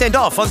 5%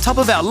 off on top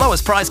of our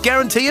lowest price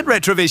guarantee at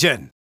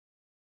RETRAVISION.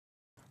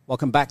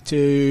 Welcome back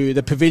to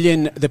the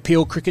Pavilion, the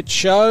Peel Cricket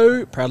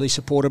Show, proudly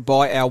supported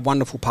by our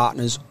wonderful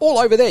partners all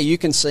over there. You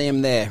can see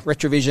them there.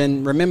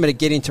 RETRAVISION. Remember to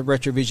get into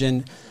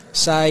RETRAVISION.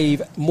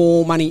 Save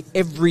more money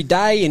every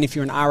day. And if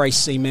you're an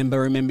RAC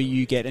member, remember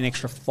you get an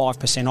extra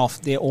 5%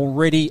 off their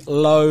already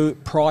low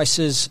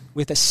prices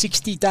with a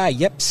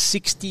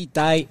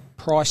 60-day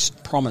price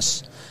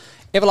promise.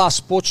 EVERLAST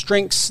Sports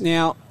Drinks.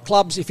 Now,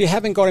 clubs, if you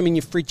haven't got them in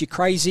your fridge, you're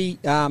crazy.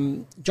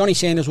 Johnny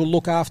Sanders will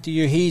look after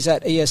you. He's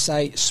at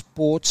ESA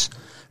Sports,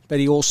 but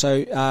he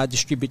also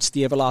distributes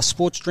the EVERLAST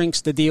Sports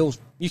Drinks. The deals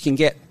you can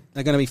get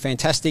are going to be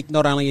fantastic.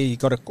 Not only have you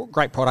got a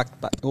great product,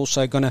 but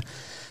also going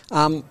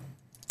to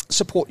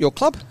support your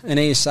club. And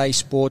ESA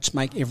Sports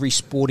make every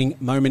sporting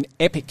moment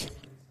epic.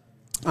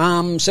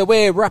 So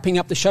we're wrapping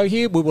up the show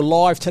here. We were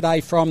live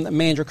today from the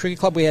Mandurah Cricket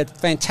Club. We had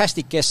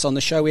fantastic guests on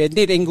the show. We had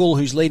Ned Ingle,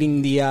 who's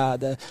leading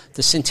the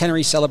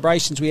centenary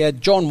celebrations. We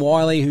had John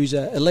Wyllie, who's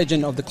a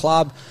legend of the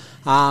club.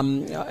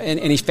 And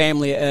his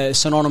family are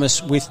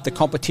synonymous with the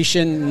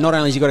competition. Not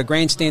only has he got a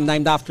grandstand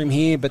named after him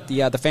here, but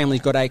the family's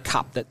got a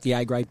cup that the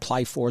A-grade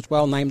play for as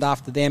well, named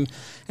after them.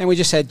 And we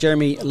just had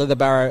Jeremy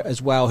Leatherbarrow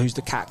as well, who's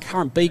the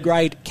current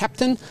B-grade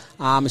captain.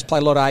 Has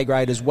played a lot of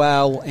A-grade as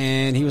well,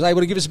 and he was able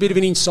to give us a bit of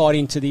an insight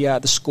into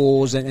the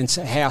scores and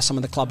how some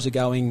of the clubs are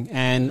going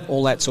and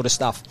all that sort of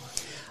stuff.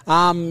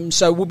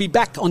 So we'll be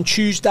back on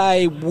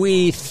Tuesday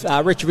with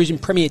RETRAVISION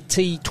Premier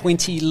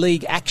T20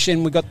 League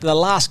action. We've got the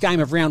last game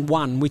of round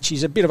one, which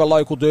is a bit of a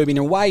local derby in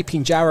a way,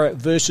 Pinjarra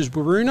versus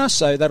Waroona.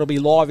 So that'll be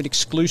live and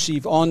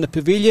exclusive on the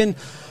Pavilion.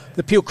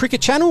 The Peel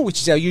Cricket Channel,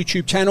 which is our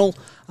YouTube channel.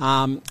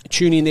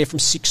 Tune in there from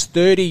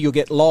 6:30. You'll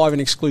get live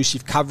and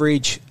exclusive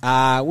coverage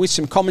with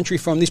some commentary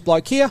from this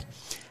bloke here.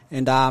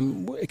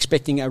 And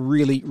expecting a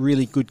really,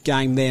 really good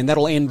game there. And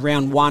that'll end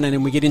round one, and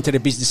then we get into the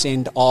business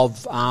end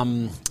of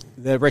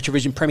the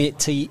RETRAVISION Premier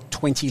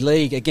T20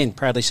 League, again,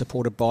 proudly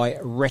supported by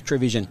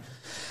RETRAVISION.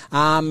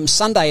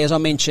 Sunday, as I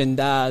mentioned,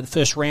 the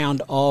first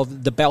round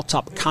of the Belt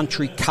Up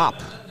Country Cup,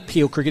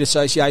 Peel Cricket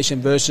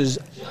Association versus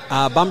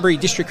Bunbury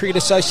District Cricket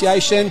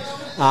Association.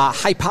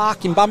 Hay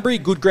Park in Bunbury,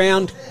 good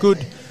ground,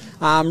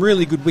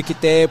 really good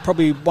wicket there,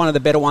 probably one of the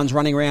better ones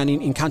running around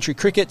in country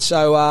cricket.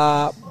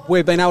 So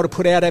we've been able to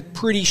put out a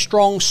pretty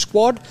strong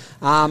squad.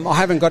 I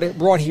haven't got it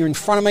right here in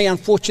front of me,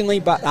 unfortunately,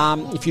 but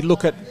if you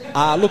look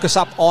us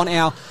up on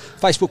our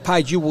Facebook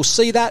page, you will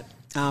see that.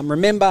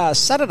 Remember,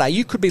 Saturday,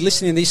 you could be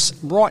listening to this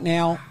right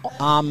now,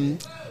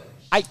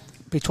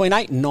 between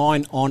 8 and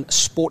 9 on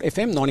Sport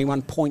FM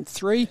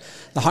 91.3,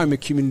 the home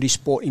of community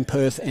sport in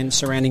Perth and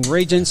surrounding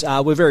regions.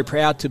 We're very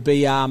proud to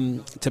be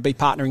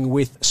partnering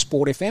with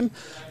Sport FM.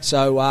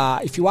 So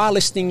if you are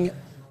listening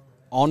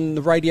on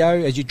the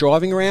radio as you're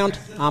driving around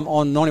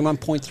on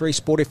 91.3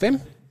 Sport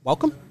FM,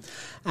 welcome.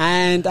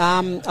 And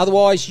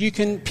otherwise, you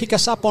can pick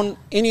us up on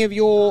any of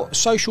your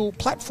social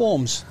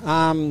platforms.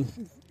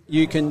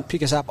 You can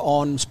pick us up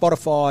on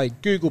Spotify,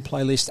 Google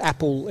Playlist,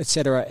 Apple,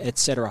 etc.,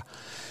 etc.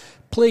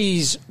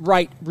 Please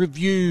rate,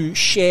 review,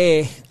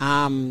 share,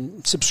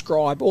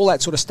 subscribe, all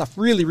that sort of stuff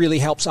really, really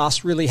helps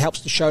us, really helps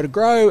the show to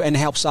grow and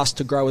helps us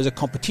to grow as a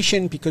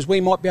competition, because we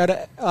might be able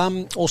to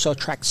also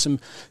attract some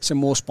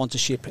more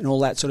sponsorship and all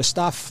that sort of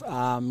stuff.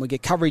 We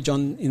get coverage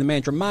in the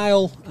Mandurah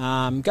Mail.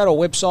 Go to our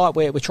website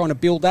where we're trying to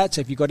build that.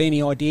 So if you've got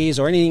any ideas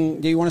or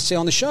anything you want to see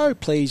on the show,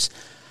 please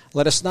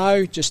let us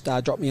know. Just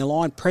drop me a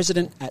line,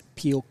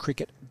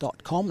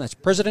 president@peelcricket.com. That's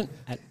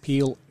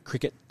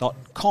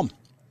president@peelcricket.com.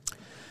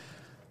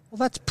 Well,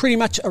 that's pretty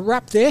much a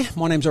wrap there.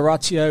 My name's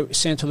Orazio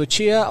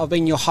Santalucia. I've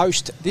been your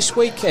host this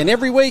week and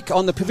every week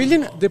on the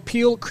Pavilion, the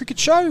Peel Cricket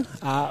Show.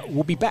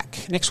 We'll be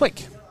back next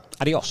week.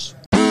 Adios.